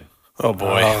Coronas in. Oh,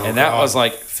 boy. And that was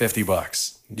like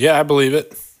 $50. Yeah, I believe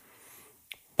it.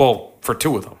 Well, for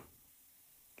two of them.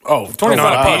 Oh, 25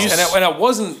 not a bucks. piece. And it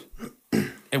wasn't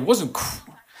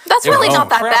That's really not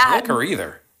that crap bad. liquor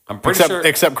either. I'm pretty sure.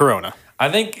 Except Corona. I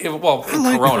think,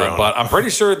 Corona, Corona. but I'm pretty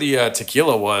sure the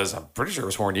tequila was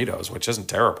Hornitos, which isn't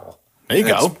terrible. There you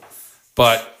go.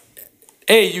 But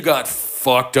A, you got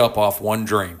fucked up off one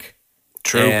drink.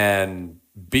 True. And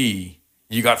B,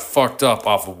 you got fucked up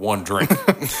off of one drink.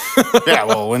 Yeah,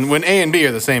 well, when A and B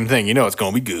are the same thing, it's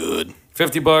going to be good.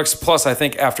 $50 plus. I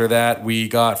think after that we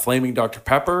got Flaming Dr.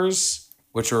 Peppers,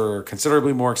 which are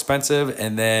considerably more expensive,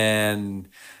 and then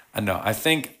I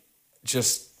think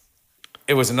just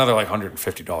it was another like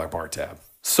 $150 bar tab.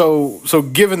 So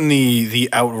given the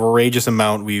outrageous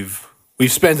amount we've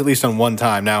spent at least on one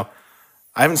time now,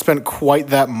 I haven't spent quite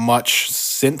that much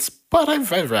since, but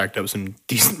I've racked up some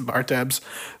decent bar tabs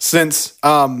since.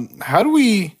 How do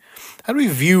we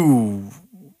view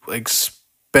like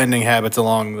spending habits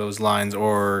along those lines,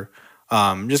 or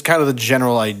just kind of the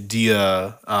general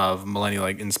idea of millennial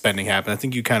like in spending habits? I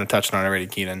think you kind of touched on it already,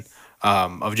 Keenan.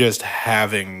 of just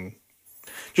having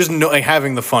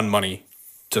the fun money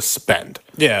to spend.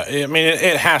 Yeah, I mean,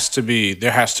 it has to be.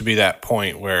 There has to be that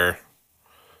point where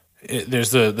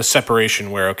there's the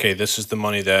separation where, okay, this is the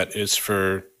money that is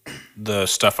for the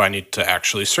stuff I need to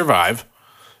actually survive,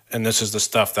 and this is the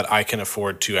stuff that I can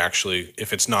afford to actually.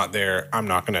 If it's not there, I'm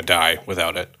not going to die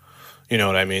without it. You know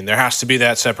what I mean? There has to be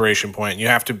that separation point. You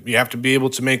have to be able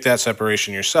to make that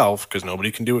separation yourself because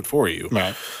nobody can do it for you.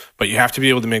 Right. But you have to be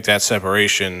able to make that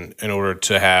separation in order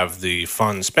to have the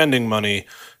fun spending money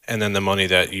and then the money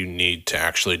that you need to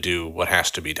actually do what has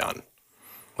to be done.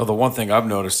 Well, the one thing I've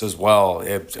noticed as well,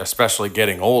 especially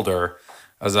getting older,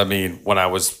 as I mean, when I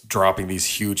was dropping these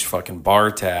huge fucking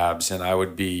bar tabs and I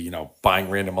would be, buying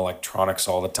random electronics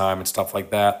all the time and stuff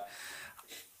like that,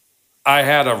 I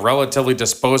had a relatively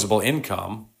disposable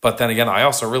income, but then again, I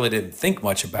also really didn't think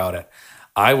much about it.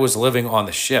 I was living on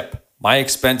the ship. My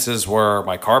expenses were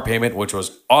my car payment, which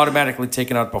was automatically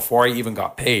taken out before I even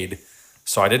got paid.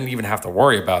 So I didn't even have to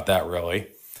worry about that really.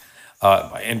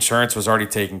 My insurance was already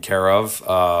taken care of.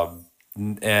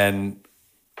 And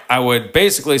I would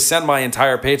basically send my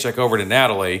entire paycheck over to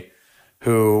Natalie,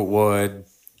 who would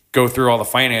go through all the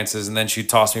finances, and then she'd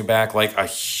toss me back like a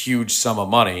huge sum of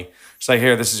money. Say,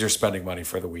 here, this is your spending money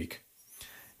for the week.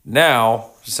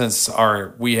 Now, since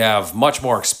we have much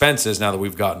more expenses now that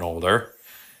we've gotten older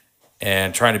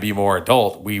and trying to be more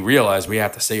adult, we realize we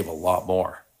have to save a lot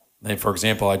more. And for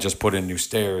example, I just put in new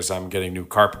stairs. I'm getting new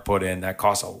carpet put in. That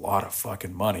costs a lot of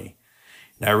fucking money.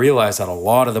 And I realized that a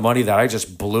lot of the money that I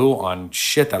just blew on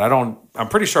shit that I'm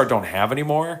pretty sure I don't have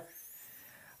anymore.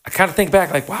 I kind of think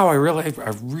back like, wow, I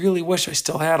really wish I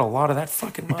still had a lot of that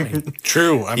fucking money.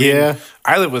 True. I mean,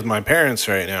 I live with my parents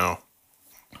right now.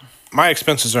 My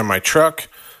expenses are my truck,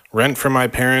 rent for my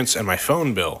parents, and my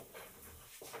phone bill,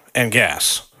 and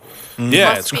gas.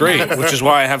 Yeah, it's great, which is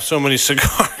why I have so many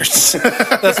cigars.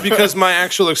 That's because my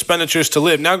actual expenditures to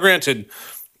live. Now, granted,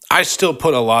 I still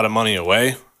put a lot of money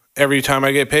away every time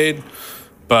I get paid,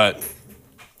 but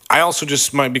I also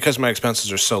because my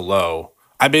expenses are so low,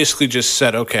 I basically just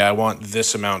said, okay, I want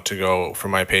this amount to go from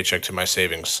my paycheck to my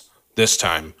savings this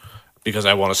time because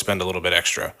I want to spend a little bit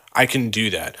extra. I can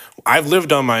do that. I've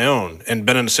lived on my own and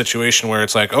been in a situation where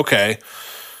it's like, okay,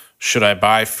 should I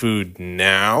buy food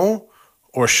now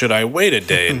or should I wait a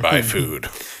day and buy food?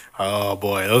 Oh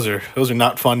boy, those are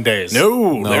not fun days.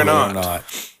 No, they're not.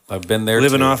 I've been there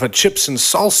living too. off of chips and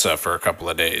salsa for a couple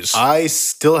of days. I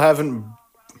still haven't.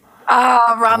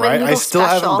 Ramen noodle I still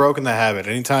haven't special. broken the habit.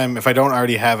 Anytime, if I don't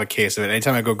already have a case of it,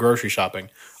 anytime I go grocery shopping,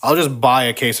 I'll just buy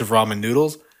a case of ramen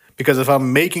noodles. Because if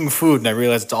I'm making food and I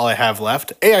realize it's all I have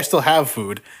left, A, I still have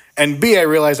food, and B, I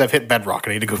realize I've hit bedrock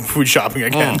and I need to go food shopping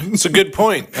again. That's a good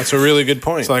point. That's a really good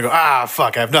point. So I go,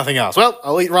 fuck, I have nothing else. Well,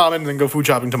 I'll eat ramen and then go food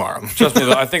shopping tomorrow. Trust me,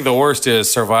 though, I think the worst is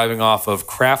surviving off of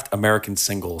Kraft American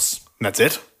Singles. And that's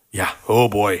it? Yeah. Oh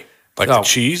boy. Like the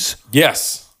cheese?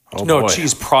 Yes. Oh, no, boy.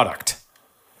 cheese product.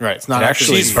 Right. It's not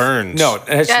Actually, actually. burns. No,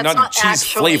 it's Yeah, it's not not cheese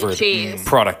actually flavored cheese.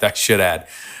 product. That should add.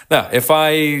 Now, if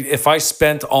I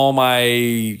spent all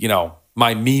my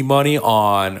my me money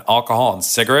on alcohol and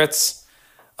cigarettes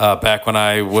back when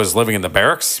I was living in the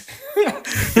barracks,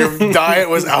 Your diet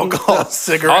was alcohol,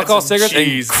 cigarettes, and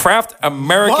cheese. and Kraft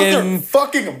American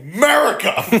Motherfucking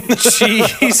America.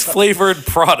 cheese flavored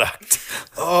product.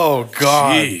 Oh,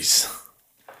 God. Jeez.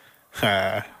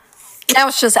 Now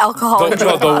it's just alcohol.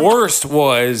 The worst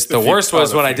was the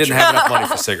when I didn't have enough money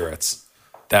for cigarettes.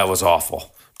 That was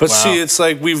awful. But see, it's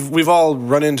like we've all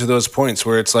run into those points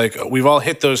where it's like we've all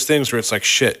hit those things where it's like,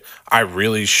 shit, I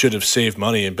really should have saved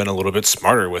money and been a little bit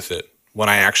smarter with it when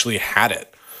I actually had it.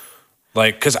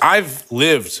 Like, because I've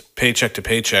lived paycheck to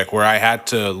paycheck where I had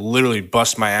to literally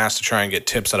bust my ass to try and get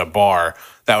tips at a bar.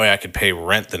 That way I could pay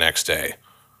rent the next day.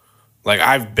 Like,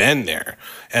 I've been there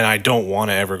and I don't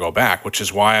want to ever go back, which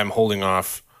is why I'm holding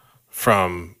off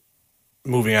from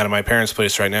moving out of my parents'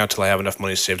 place right now till I have enough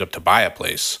money saved up to buy a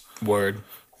place. Word.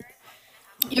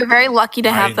 You're very lucky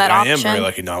to have that I option. am very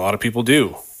lucky. Not a lot of people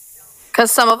do. Because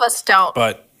some of us don't.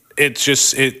 But it's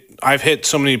just I've hit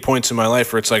so many points in my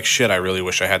life where it's like, shit, I really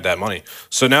wish I had that money.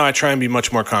 So now I try and be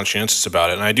much more conscientious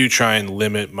about it. And I do try and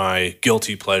limit my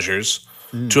guilty pleasures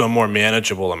to a more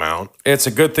manageable amount. It's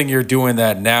a good thing you're doing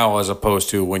that now as opposed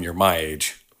to when you're my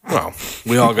age. Well,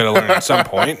 we all got to learn at some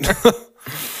point.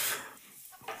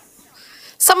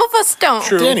 Some of us don't.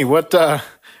 True. Danny, what,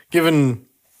 given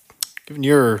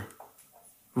your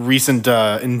recent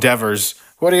endeavors,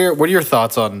 what are your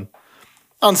thoughts on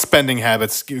spending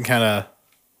habits? You kind of,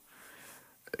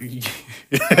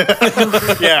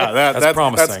 yeah, That's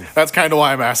promising. That's kind of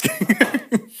why I'm asking.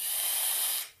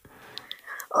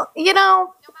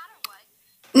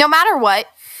 No matter what,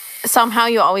 somehow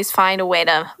you always find a way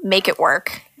to make it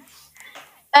work.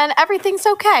 And everything's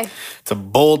okay. It's a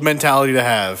bold mentality to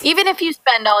have. Even if you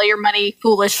spend all your money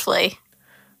foolishly.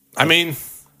 I mean,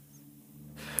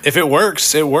 if it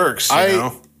works, it works. You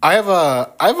know?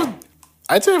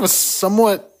 I'd say I have a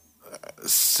somewhat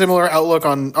similar outlook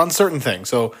on certain things.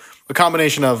 So a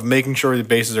combination of making sure the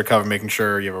bases are covered, making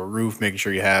sure you have a roof, making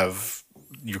sure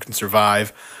you can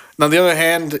survive. And on the other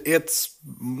hand, it's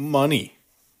money.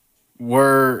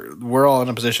 We're all in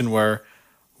a position where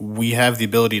we have the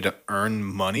ability to earn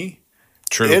money.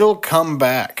 True. It'll come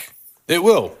back. It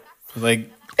will. Like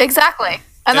Exactly.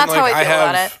 And that's how I feel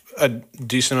about it. A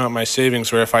decent amount of my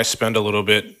savings where if I spend a little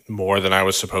bit more than I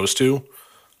was supposed to,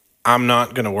 I'm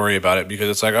not going to worry about it because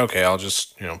it's like, okay, I'll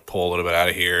just, pull a little bit out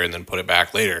of here and then put it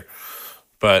back later.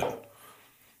 But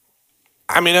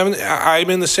I mean, I'm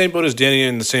in the same boat as Danny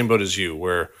and the same boat as you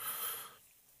where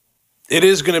it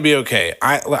is going to be okay.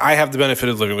 I have the benefit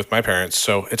of living with my parents,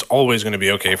 so it's always going to be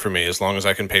okay for me as long as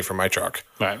I can pay for my truck.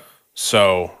 right.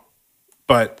 So,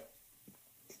 but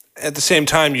at the same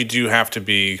time, you do have to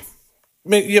you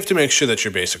have to make sure that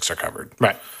your basics are covered.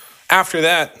 Right. After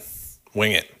that,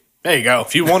 wing it. There you go.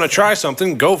 If you want to try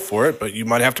something, go for it, but you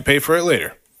might have to pay for it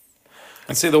later.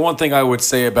 And see, the one thing I would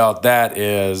say about that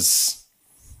is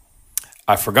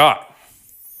I forgot.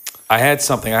 I had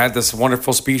something. I had this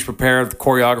wonderful speech prepared, the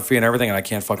choreography and everything, and I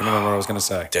can't fucking remember what I was going to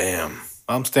say. Damn.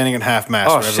 I'm standing at half mast.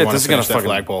 Oh, for shit, everyone this is going to fucking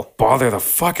flagpole. bother the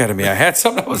fuck out of me. I had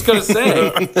something I was going to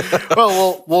say.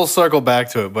 Well, we'll circle back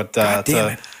to it, but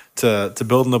damn to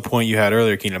build on the point you had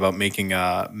earlier, Keenan, about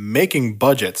making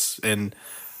budgets, and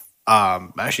I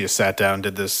actually just sat down and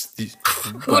did this.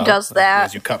 Who does that?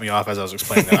 As you cut me off as I was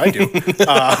explaining that, I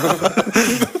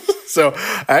do. So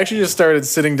I actually just started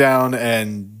sitting down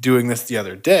and doing this the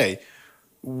other day.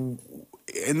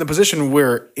 In the position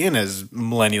we're in as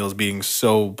millennials, being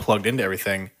so plugged into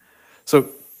everything, so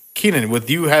Keenan, with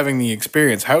you having the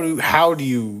experience, how do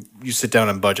you sit down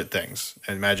and budget things?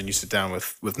 And imagine you sit down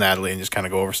with Natalie and just kind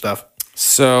of go over stuff.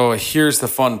 So here's the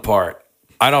fun part.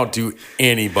 I don't do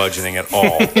any budgeting at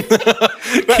all.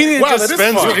 Keenan just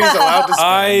spends what he's allowed to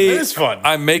spend. It is fun.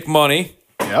 I make money,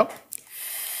 Yep.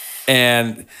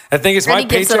 and I think it's And my he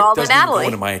gives it paycheck all to doesn't even go Natalie.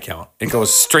 into my account. It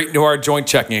goes straight into our joint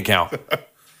checking account.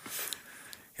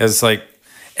 It's like,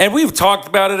 and we've talked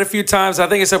about it a few times. I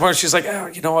think at some point she's like, "Oh,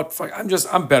 you know what? Fuck,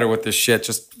 I'm better with this shit.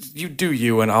 Just you do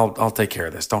you, and I'll take care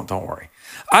of this. Don't worry."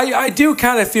 I do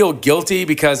kind of feel guilty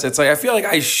because it's like I feel like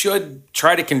I should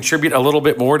try to contribute a little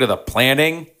bit more to the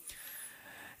planning.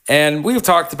 And we've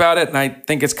talked about it, and I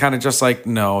think it's kind of just like,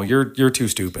 no, you're too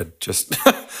stupid. Just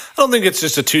I don't think it's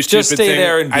just a too stupid stay thing.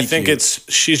 there and be I think cute.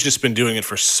 she's just been doing it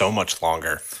for so much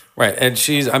longer. right. And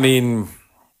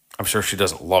I'm sure she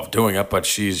doesn't love doing it, but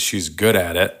she's good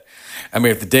at it. I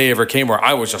mean, if the day ever came where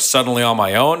I was just suddenly on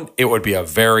my own, it would be a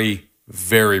very,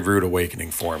 very rude awakening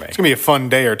for me. It's gonna be a fun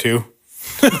day or two.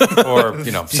 Or,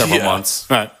 several Yeah. months.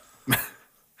 Right.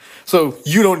 So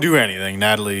you don't do anything.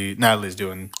 Natalie's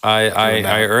doing.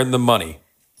 I earn the money,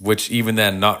 which even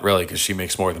then, not really, because she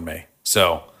makes more than me.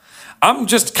 So I'm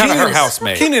just kind of her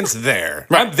housemate. Keenan's there.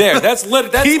 I'm there. That's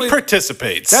He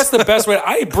participates. That's the best way.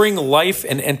 I bring life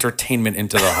and entertainment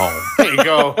into the home. There you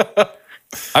go.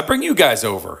 I bring you guys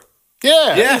over.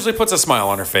 Yeah. It usually puts a smile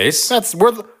on her face. That's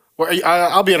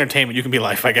I'll be entertainment. You can be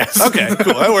life, I guess. okay,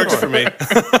 cool. That works for me.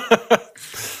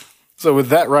 So with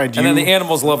that, Ryan, And then the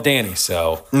animals love Danny,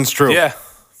 so it's true. Yeah.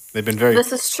 They've been very.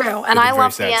 This is true. And been I very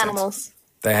love the sad since. animals.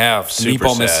 they have. Super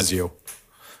Meatball sad. misses you.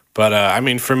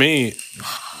 But for me,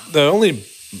 the only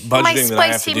budgeting that I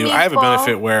have to spicy do, I have a meatball.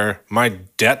 benefit where my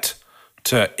debt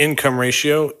to income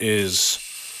ratio is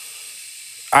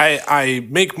I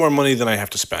make more money than I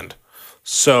have to spend.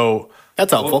 So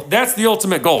That's helpful. That's the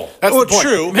ultimate goal. That's well, the point.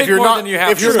 true. Make If you're more not, than you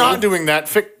have if you're to. not doing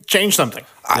that, change something.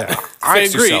 I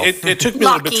Fix agree. yourself. It took me a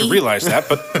little bit to Lucky. realize that,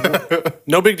 but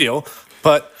no big deal.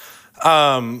 But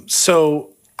so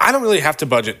I don't really have to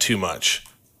budget too much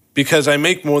because I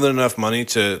make more than enough money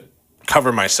to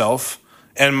cover myself,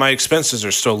 and my expenses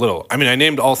are still little. I mean, I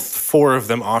named all 4 of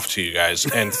them off to you guys,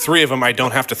 and 3 of them I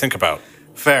don't have to think about.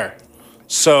 Fair.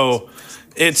 So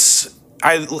it's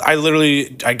I literally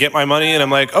get my money and I'm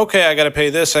like, okay, I got to pay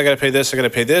this, I got to pay this, I got to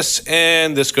pay this,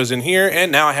 and this goes in here,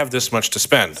 and now I have this much to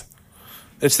spend.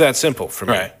 It's that simple for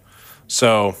me. Right.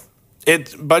 So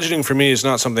budgeting for me is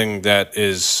not something that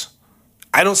is.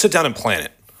 I don't sit down and plan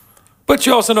it. But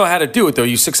you also know how to do it, though.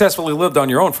 You successfully lived on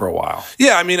your own for a while.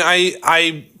 Yeah, I mean,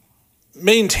 I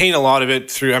maintain a lot of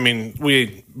it through. I mean,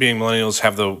 we being millennials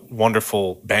have the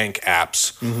wonderful bank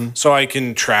apps, so I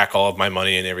can track all of my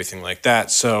money and everything like that.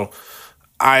 So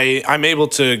I'm able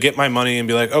to get my money and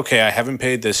be like, okay, I haven't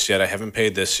paid this yet.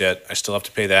 I still have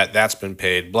to pay that. That's been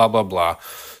paid, blah, blah, blah.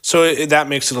 So that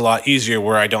makes it a lot easier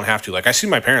where I don't have to. Like, I see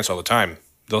my parents all the time.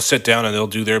 They'll sit down and they'll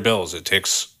do their bills. It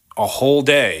takes a whole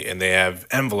day, and they have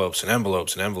envelopes and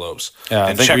envelopes and envelopes Yeah,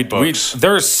 and I think checkbooks.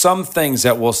 there's some things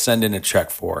that we'll send in a check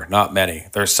for, not many.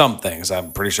 There's some things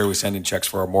I'm pretty sure we send in checks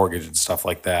for our mortgage and stuff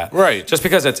like that. Right. Just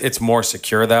because it's more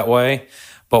secure that way.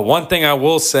 But one thing I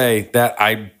will say that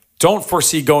I don't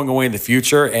foresee going away in the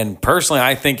future, and personally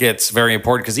I think it's very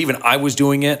important because even I was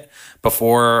doing it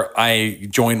before I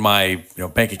joined my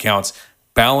bank accounts,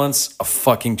 balance a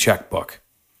fucking checkbook.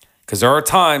 Because there are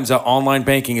times that online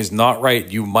banking is not right.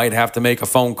 You might have to make a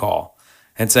phone call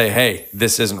and say, hey,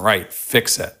 this isn't right.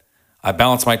 Fix it. I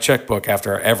balance my checkbook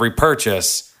after every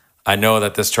purchase. I know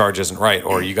that this charge isn't right.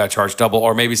 Or you got charged double.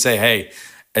 Or maybe say, hey,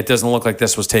 it doesn't look like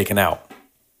this was taken out.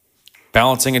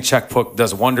 Balancing a checkbook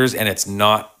does wonders, and it's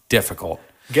not difficult.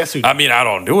 Guess who? I mean, I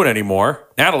don't do it anymore.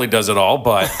 Natalie does it all,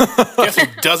 but Guess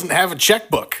who doesn't have a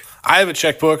checkbook? I have a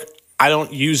checkbook. I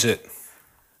don't use it.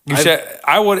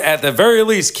 I would, at the very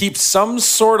least, keep some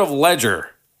sort of ledger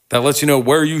that lets you know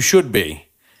where you should be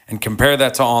and compare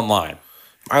that to online.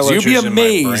 So you'd be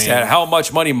amazed at how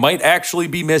much money might actually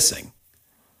be missing.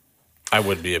 I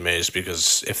would be amazed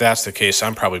because if that's the case,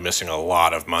 I'm probably missing a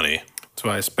lot of money. That's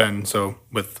what I spend. So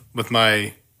with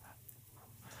my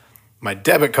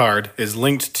debit card is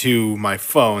linked to my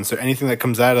phone, so anything that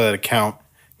comes out of that account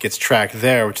gets tracked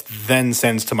there, which then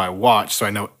sends to my watch, so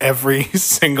I know every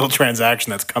single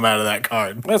transaction that's come out of that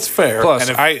card. That's fair.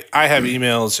 Plus, I have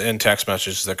emails and text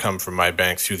messages that come from my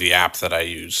bank through the app that I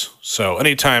use. So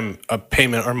anytime a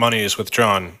payment or money is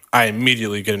withdrawn, I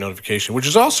immediately get a notification, which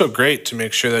is also great to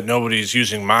make sure that nobody's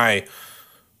using my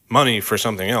money for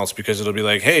something else, because it'll be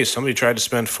like, hey, somebody tried to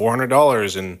spend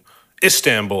 $400 in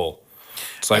Istanbul.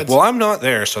 It's like, well, I'm not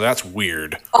there, so that's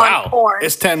weird. On porn.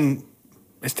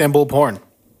 Istanbul porn.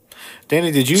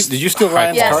 Danny, did you steal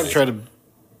Ryan's Yes. card to try to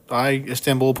buy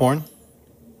Istanbul porn?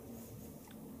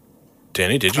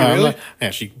 Danny, did you really? Yeah,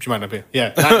 she might not be.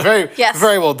 Yeah, very Yes.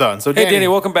 very well done. So Hey, Danny,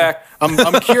 welcome back.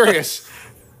 I'm curious.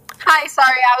 Hi,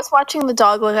 sorry, I was watching the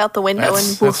dog look out the window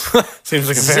and woof. Seems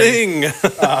like a very. Zing!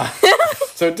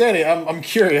 So Danny, I'm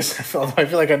curious. I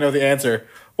feel like I know the answer.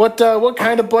 What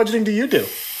kind of budgeting do you do?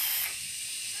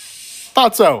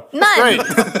 Thought so. None. Great.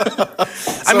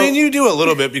 I mean, you do a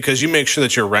little bit because you make sure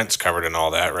that your rent's covered and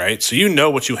all that, right? So you know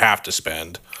what you have to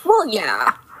spend. Well,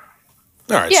 yeah.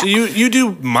 All right, Yeah. so you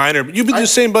do minor. You do the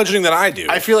same budgeting that I do.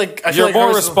 I feel like You're more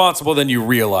hers- responsible than you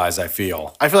realize, I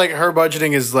feel. I feel like her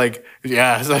budgeting is like,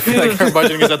 yeah, I feel like her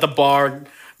budgeting is at the bar,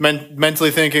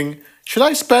 mentally thinking, should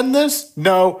I spend this?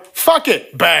 No, fuck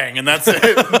it, bang, and that's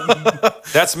it.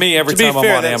 That's me every To be time I'm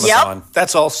fair, on that's- Amazon.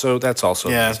 That's also.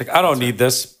 Yeah. It's like, I don't need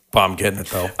this, but I'm getting it,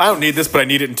 though. I don't need this, but I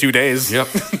need it in 2 days. Yep.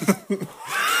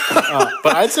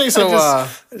 But I'd say so. I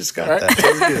just got that.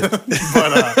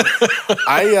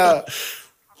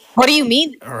 What do you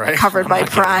mean right. covered by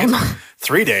Prime?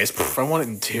 3 days. Pff, I want it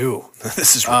in 2.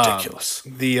 This is ridiculous.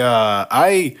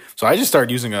 I just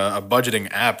started using a budgeting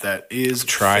app that is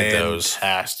Tried those.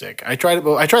 fantastic. I tried it.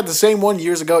 I tried the same one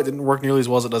years ago. It didn't work nearly as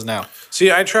well as it does now. See,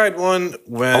 I tried one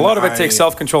when A lot of it takes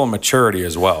self-control and maturity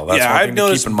as well. That's Yeah, one I've thing to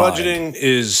noticed keep in mind. budgeting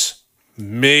is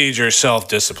major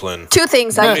self-discipline. Two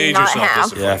things I do Major not have.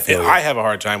 self-discipline. Yeah, I feel you. I have a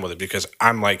hard time with it because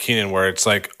I'm like Keenan, where it's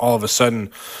like all of a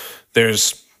sudden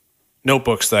there's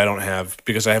notebooks that I don't have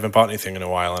because I haven't bought anything in a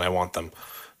while and I want them.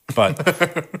 But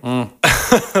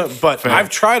but I've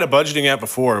tried a budgeting app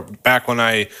before back when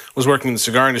I was working in the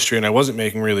cigar industry and I wasn't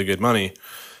making really good money.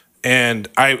 And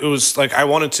it was like I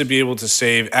wanted to be able to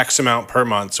save X amount per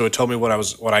month, so it told me what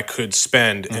I could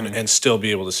spend and still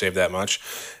be able to save that much.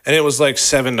 And it was like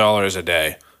 $7 a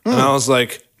day, and I was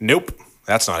like, nope,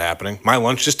 that's not happening. My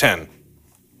lunch is 10.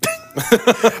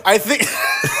 I think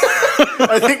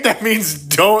I think that means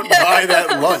don't buy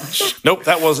that lunch. Nope,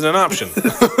 that wasn't an option.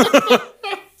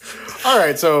 All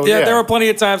right, so Yeah, there were plenty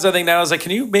of times I think now I was like,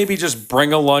 can you maybe just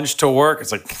bring a lunch to work?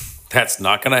 It's like, that's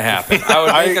not going to happen. I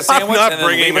would make a sandwich not and then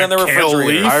bringing leave it in the a kale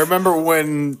refrigerator. I remember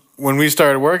when we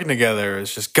started working together,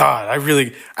 it's just God. I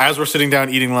really, as we're sitting down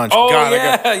eating lunch, Oh, God,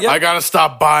 yeah, I gotta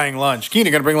stop buying lunch. Keen,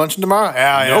 you gonna bring lunch in tomorrow?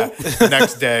 Yeah.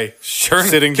 Next day, Sure.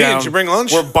 sitting Keen, down. did you bring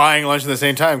lunch? We're buying lunch at the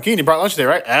same time. Keen, you brought lunch today,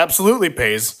 right? Absolutely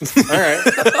pays. All right.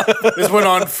 This went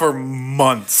on for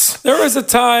months. There was a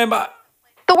time,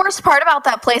 The worst part about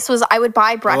that place was I would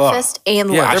buy breakfast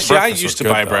and Yeah, lunch. See, I breakfast used was to good,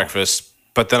 buy though. breakfast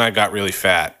but then I got really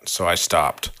fat, so I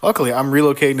stopped. Luckily, I'm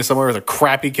relocating to somewhere with a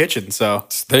crappy kitchen, so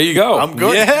There you go. I'm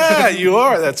good. Yeah, you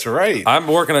are. That's right. I'm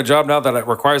working a job now that it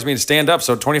requires me to stand up,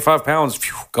 so 25 pounds,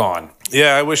 phew, gone.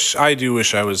 Yeah, I do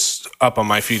wish I was up on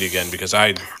my feet again because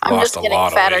I I'm lost just a getting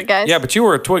lot fatter, of weight. guys. Yeah, but you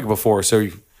were a twig before, so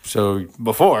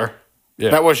Before, Yeah.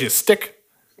 that was your stick.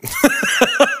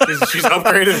 she's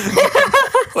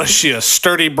upgraded. Was she a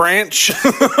sturdy branch?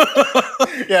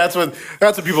 Yeah, that's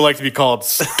what people like to be called,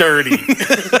 sturdy.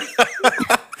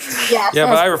 Yes. yeah.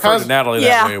 But I referred to Natalie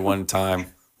Yeah. that way one time.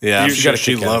 Yeah, You gotta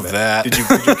she kick out of loved it. that. Did you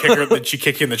kick her? Did she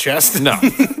kick you in the chest? No,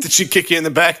 Did she kick you in the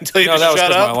back and tell you no, to that was shut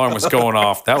because my up? alarm was going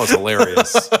off. That was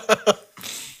hilarious.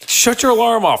 Shut your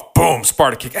alarm off. Boom,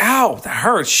 Sparta kick. Ow, that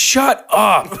hurts. Shut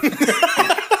up.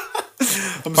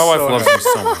 My wife loves me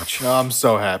so much. No, I'm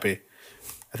so happy.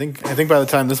 I think by the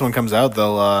time this one comes out,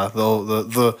 they'll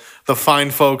the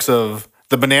fine folks of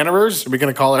the Bananarers. Are we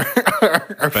gonna call her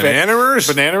our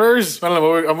Bananarers? Bananarers? I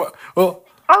don't know. Well,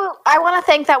 Oh, I want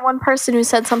to thank that one person who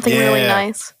said something really Yeah.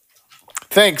 nice.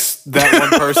 thanks that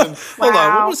one person. Hold on,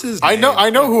 Wow. what was his name? I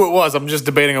know who it was. I'm just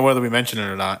debating on whether we mention it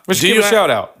or not. We should Do give you a ha- shout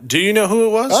out Do you know who it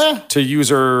was? Oh, yeah. to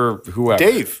user whoever.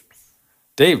 Dave.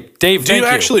 Dave, Do thank you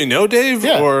actually know Dave?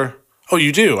 Yeah. Or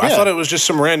you do? I Yeah. thought it was just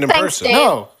some random Thanks, person. Dave.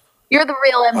 No, You're the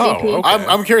real MVP. Oh, okay.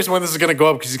 I'm curious when this is gonna go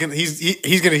up because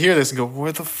he's gonna hear this and go,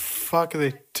 "What the fuck are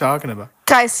they talking about?"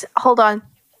 Guys, hold on.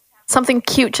 Something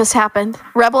cute just happened.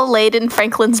 Rebel laid in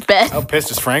Franklin's bed. How pissed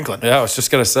is Franklin? Yeah, I was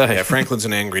just gonna say. Yeah, Franklin's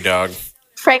an angry dog.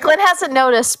 Franklin hasn't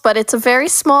noticed, but it's a very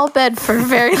small bed for a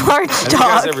very large Have you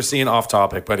guys dog. ever seen off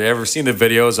topic? But ever seen the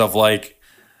videos of like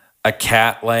a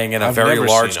cat laying in a I've very never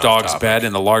large seen dog's Off-Topic. bid,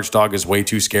 and the large dog is way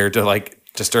too scared to like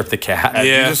disturb the cat?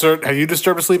 Yeah. Have you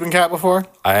disturbed a sleeping cat before?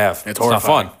 I have. It's not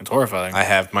horrifying. fun. It's horrifying. I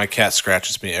have. My cat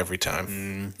scratches me every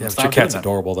time. Yeah, but Stop your cat's doing that.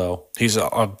 adorable though. He's a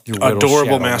little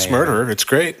adorable shadow mass man. murderer. It's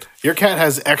great. Your cat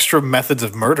has extra methods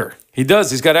of murder. He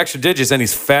does. He's got extra digits, and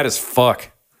he's fat as fuck.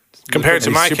 Compared to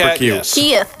He's my super cat, cute. yes.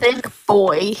 He a thick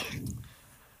boy.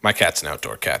 My cat's an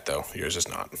outdoor cat, though. Yours is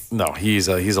not. No, he's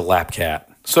a lap cat.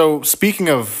 So speaking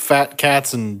of fat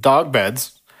cats and dog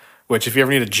beds, which if you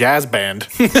ever need a jazz band,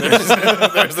 there's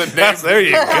the name. There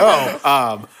you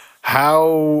go. How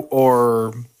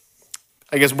or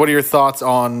I guess what are your thoughts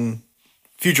on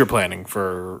future planning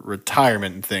for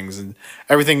retirement and things and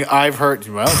everything I've heard?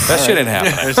 Well, That shit ain't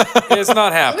happening. It's not I'm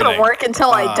gonna happening. work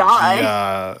until I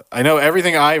die. I know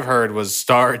everything I've heard was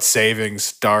start saving,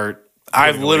 start.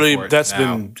 I've putting away literally, for it that's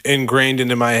now. been ingrained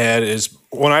into my head is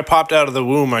when I popped out of the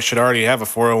womb, I should already have a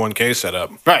 401k set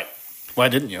up. Right. Why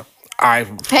didn't you? I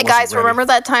Hey wasn't guys, ready. remember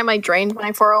that time I drained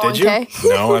my 401k?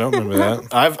 No, I don't remember that.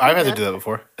 I've had to do that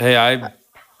before. Hey,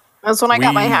 That's when I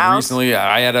got my house. recently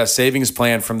I had a savings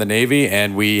plan from the Navy,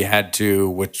 and we had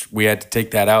to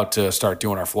take that out to start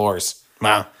doing our floors.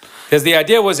 Wow. Because the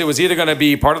idea was it was either going to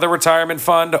be part of the retirement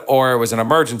fund or it was an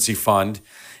emergency fund.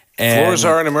 And Floors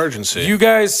are an emergency. you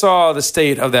guys saw the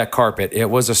state of that carpet. It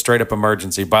was a straight up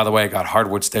emergency. By the way, I got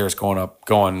hardwood stairs going up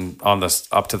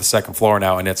to the second floor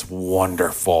now, and it's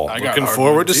wonderful. got Looking hardwood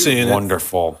forward to too. seeing it.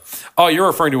 Wonderful. Oh, you're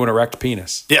referring to an erect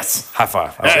penis. Yes. High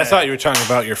five. I thought you were talking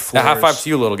about your Now, floors. high five to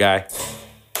you, little guy.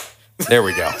 There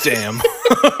we go. Damn.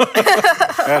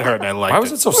 That hurt and I liked Why it.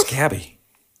 was it so scabby?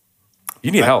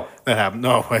 You need help. That happened.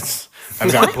 No,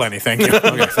 I've got plenty. Thank you.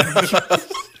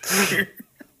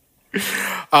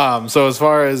 So as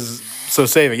far as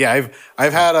saving, yeah,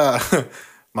 I've had a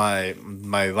my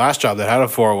last job that had a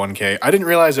 401k. I didn't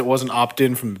realize it wasn't opt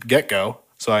in from the get go,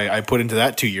 so I put into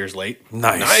that 2 years late.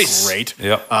 Nice. Great.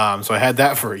 Yep. So I had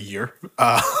that for a year.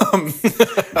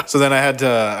 So then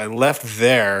I left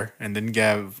there and didn't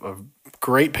get a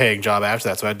great paying job after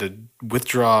that. So I had to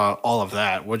withdraw all of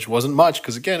that, which wasn't much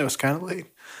because again it was kind of late.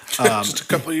 Just a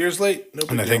couple of years late. No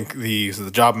big And I deal. think the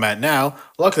job I'm at now,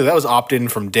 luckily that was opt in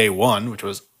from day one, which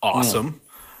was awesome,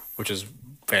 which is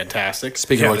fantastic.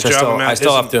 Speaking Yeah, of which, the I job still, I'm at I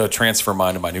still have isn't- to transfer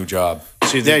mine to my new job.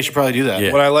 See, Yeah, you should probably do that.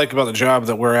 Yeah. what I like about the job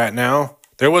that we're at now,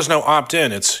 there was no opt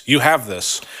in. It's you have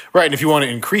this. Right. And if you want to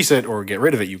increase it or get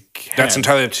rid of it, you can. That's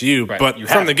entirely up to you. Right, But you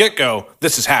from have the it. get go,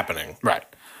 this is happening. Right.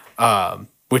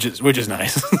 Which is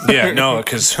nice. Yeah, no,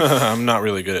 because I'm not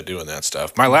really good at doing that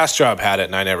stuff. My last job had it,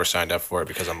 and I never signed up for it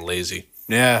because I'm lazy.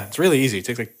 Yeah, it's really easy. It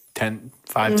takes like 10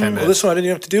 minutes. Well, this one I didn't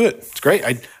even have to do it. It's great.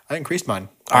 I increased mine.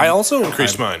 I also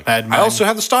increased mine. had I mine. also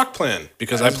have the stock plan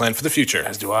because I plan for the future.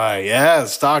 As do I. Yeah,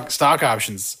 stock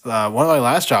options. One of my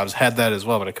last jobs had that as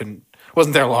well, but I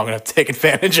wasn't there long enough to take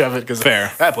advantage of it because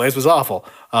Fair. that place was awful.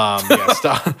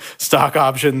 Yeah, stock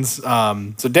options.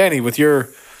 So Danny, with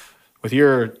your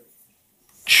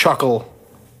chuckle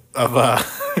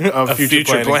of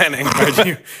future planning.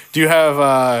 do you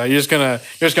have you're just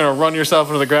gonna run yourself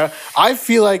into the ground? I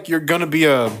feel like you're gonna be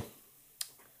a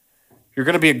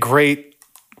great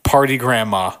party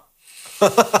grandma.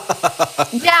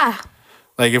 Yeah.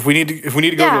 Like if we need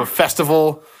to go to a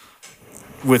festival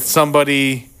with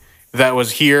somebody that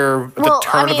was here at the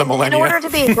turn of the millennium. In order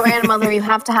to be a grandmother, you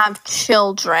have to have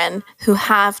children who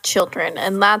have children,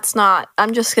 and that's not.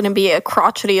 I'm just going to be a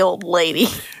crotchety old lady.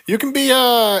 You can be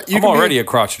I'm already a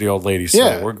crotchety old lady, so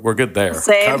Yeah. we're good there.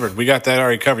 Same. Covered. We got that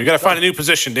already covered. You got to find a new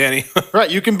position, Danny. right.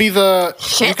 You can be the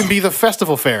Shit.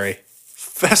 festival fairy.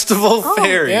 Festival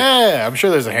fairy. Yeah, I'm sure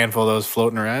there's a handful of those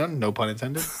floating around. No pun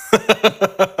intended.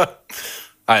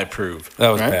 I approve. That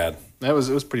was Right? bad. It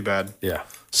was pretty bad. Yeah.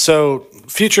 So,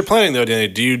 future planning though, Danny,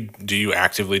 do you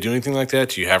actively do anything like that?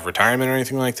 Do you have retirement or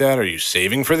anything like that? Are you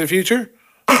saving for the future?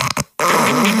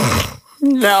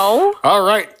 No. All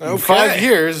right, in Okay. 5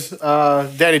 years,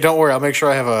 Daddy, don't worry. I'll make sure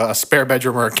I have a spare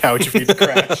bedroom or a couch if you need to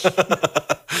crash.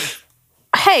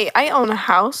 Hey, I own a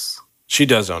house. She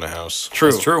does own a house.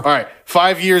 True. That's true. All right,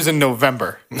 5 years in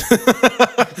November.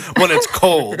 When it's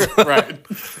cold. right.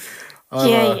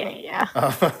 Yeah.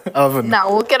 Oven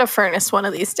No, we'll get a furnace one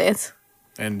of these days.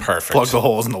 and Perfect. plug the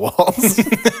holes in the walls.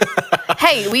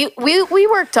 Hey, we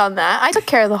worked on that. I took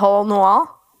care of the hole in the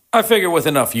wall. I figure with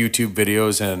enough YouTube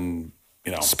videos and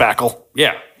Spackle.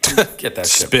 yeah, get that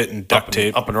shit Spit and duct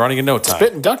tape. up and running in no time.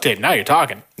 Spit and duct tape. Now you're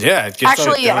talking. Yeah, it gets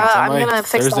Actually, done. I'm my gonna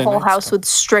fix Thursday the whole night house stuff. with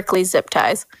strictly zip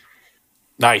ties.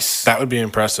 Nice. That would be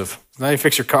impressive. Now you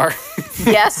fix your car.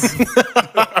 Yes.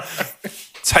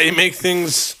 It's how you make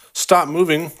things stop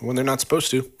moving when they're not supposed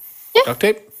to. Duct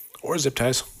tape. Or zip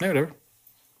ties. Yeah, whatever.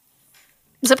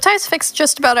 Zip ties fix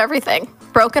just about everything.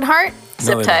 Broken heart,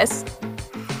 zip they ties.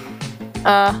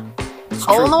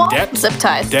 Hole in the wall, Debt- zip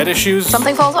ties. Dead issues.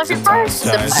 Something falls off your car,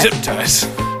 zip ties. Zip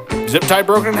ties. Zip tie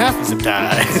broken in half. Zip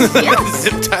tie. Yes.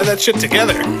 Zip tie that shit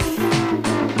together.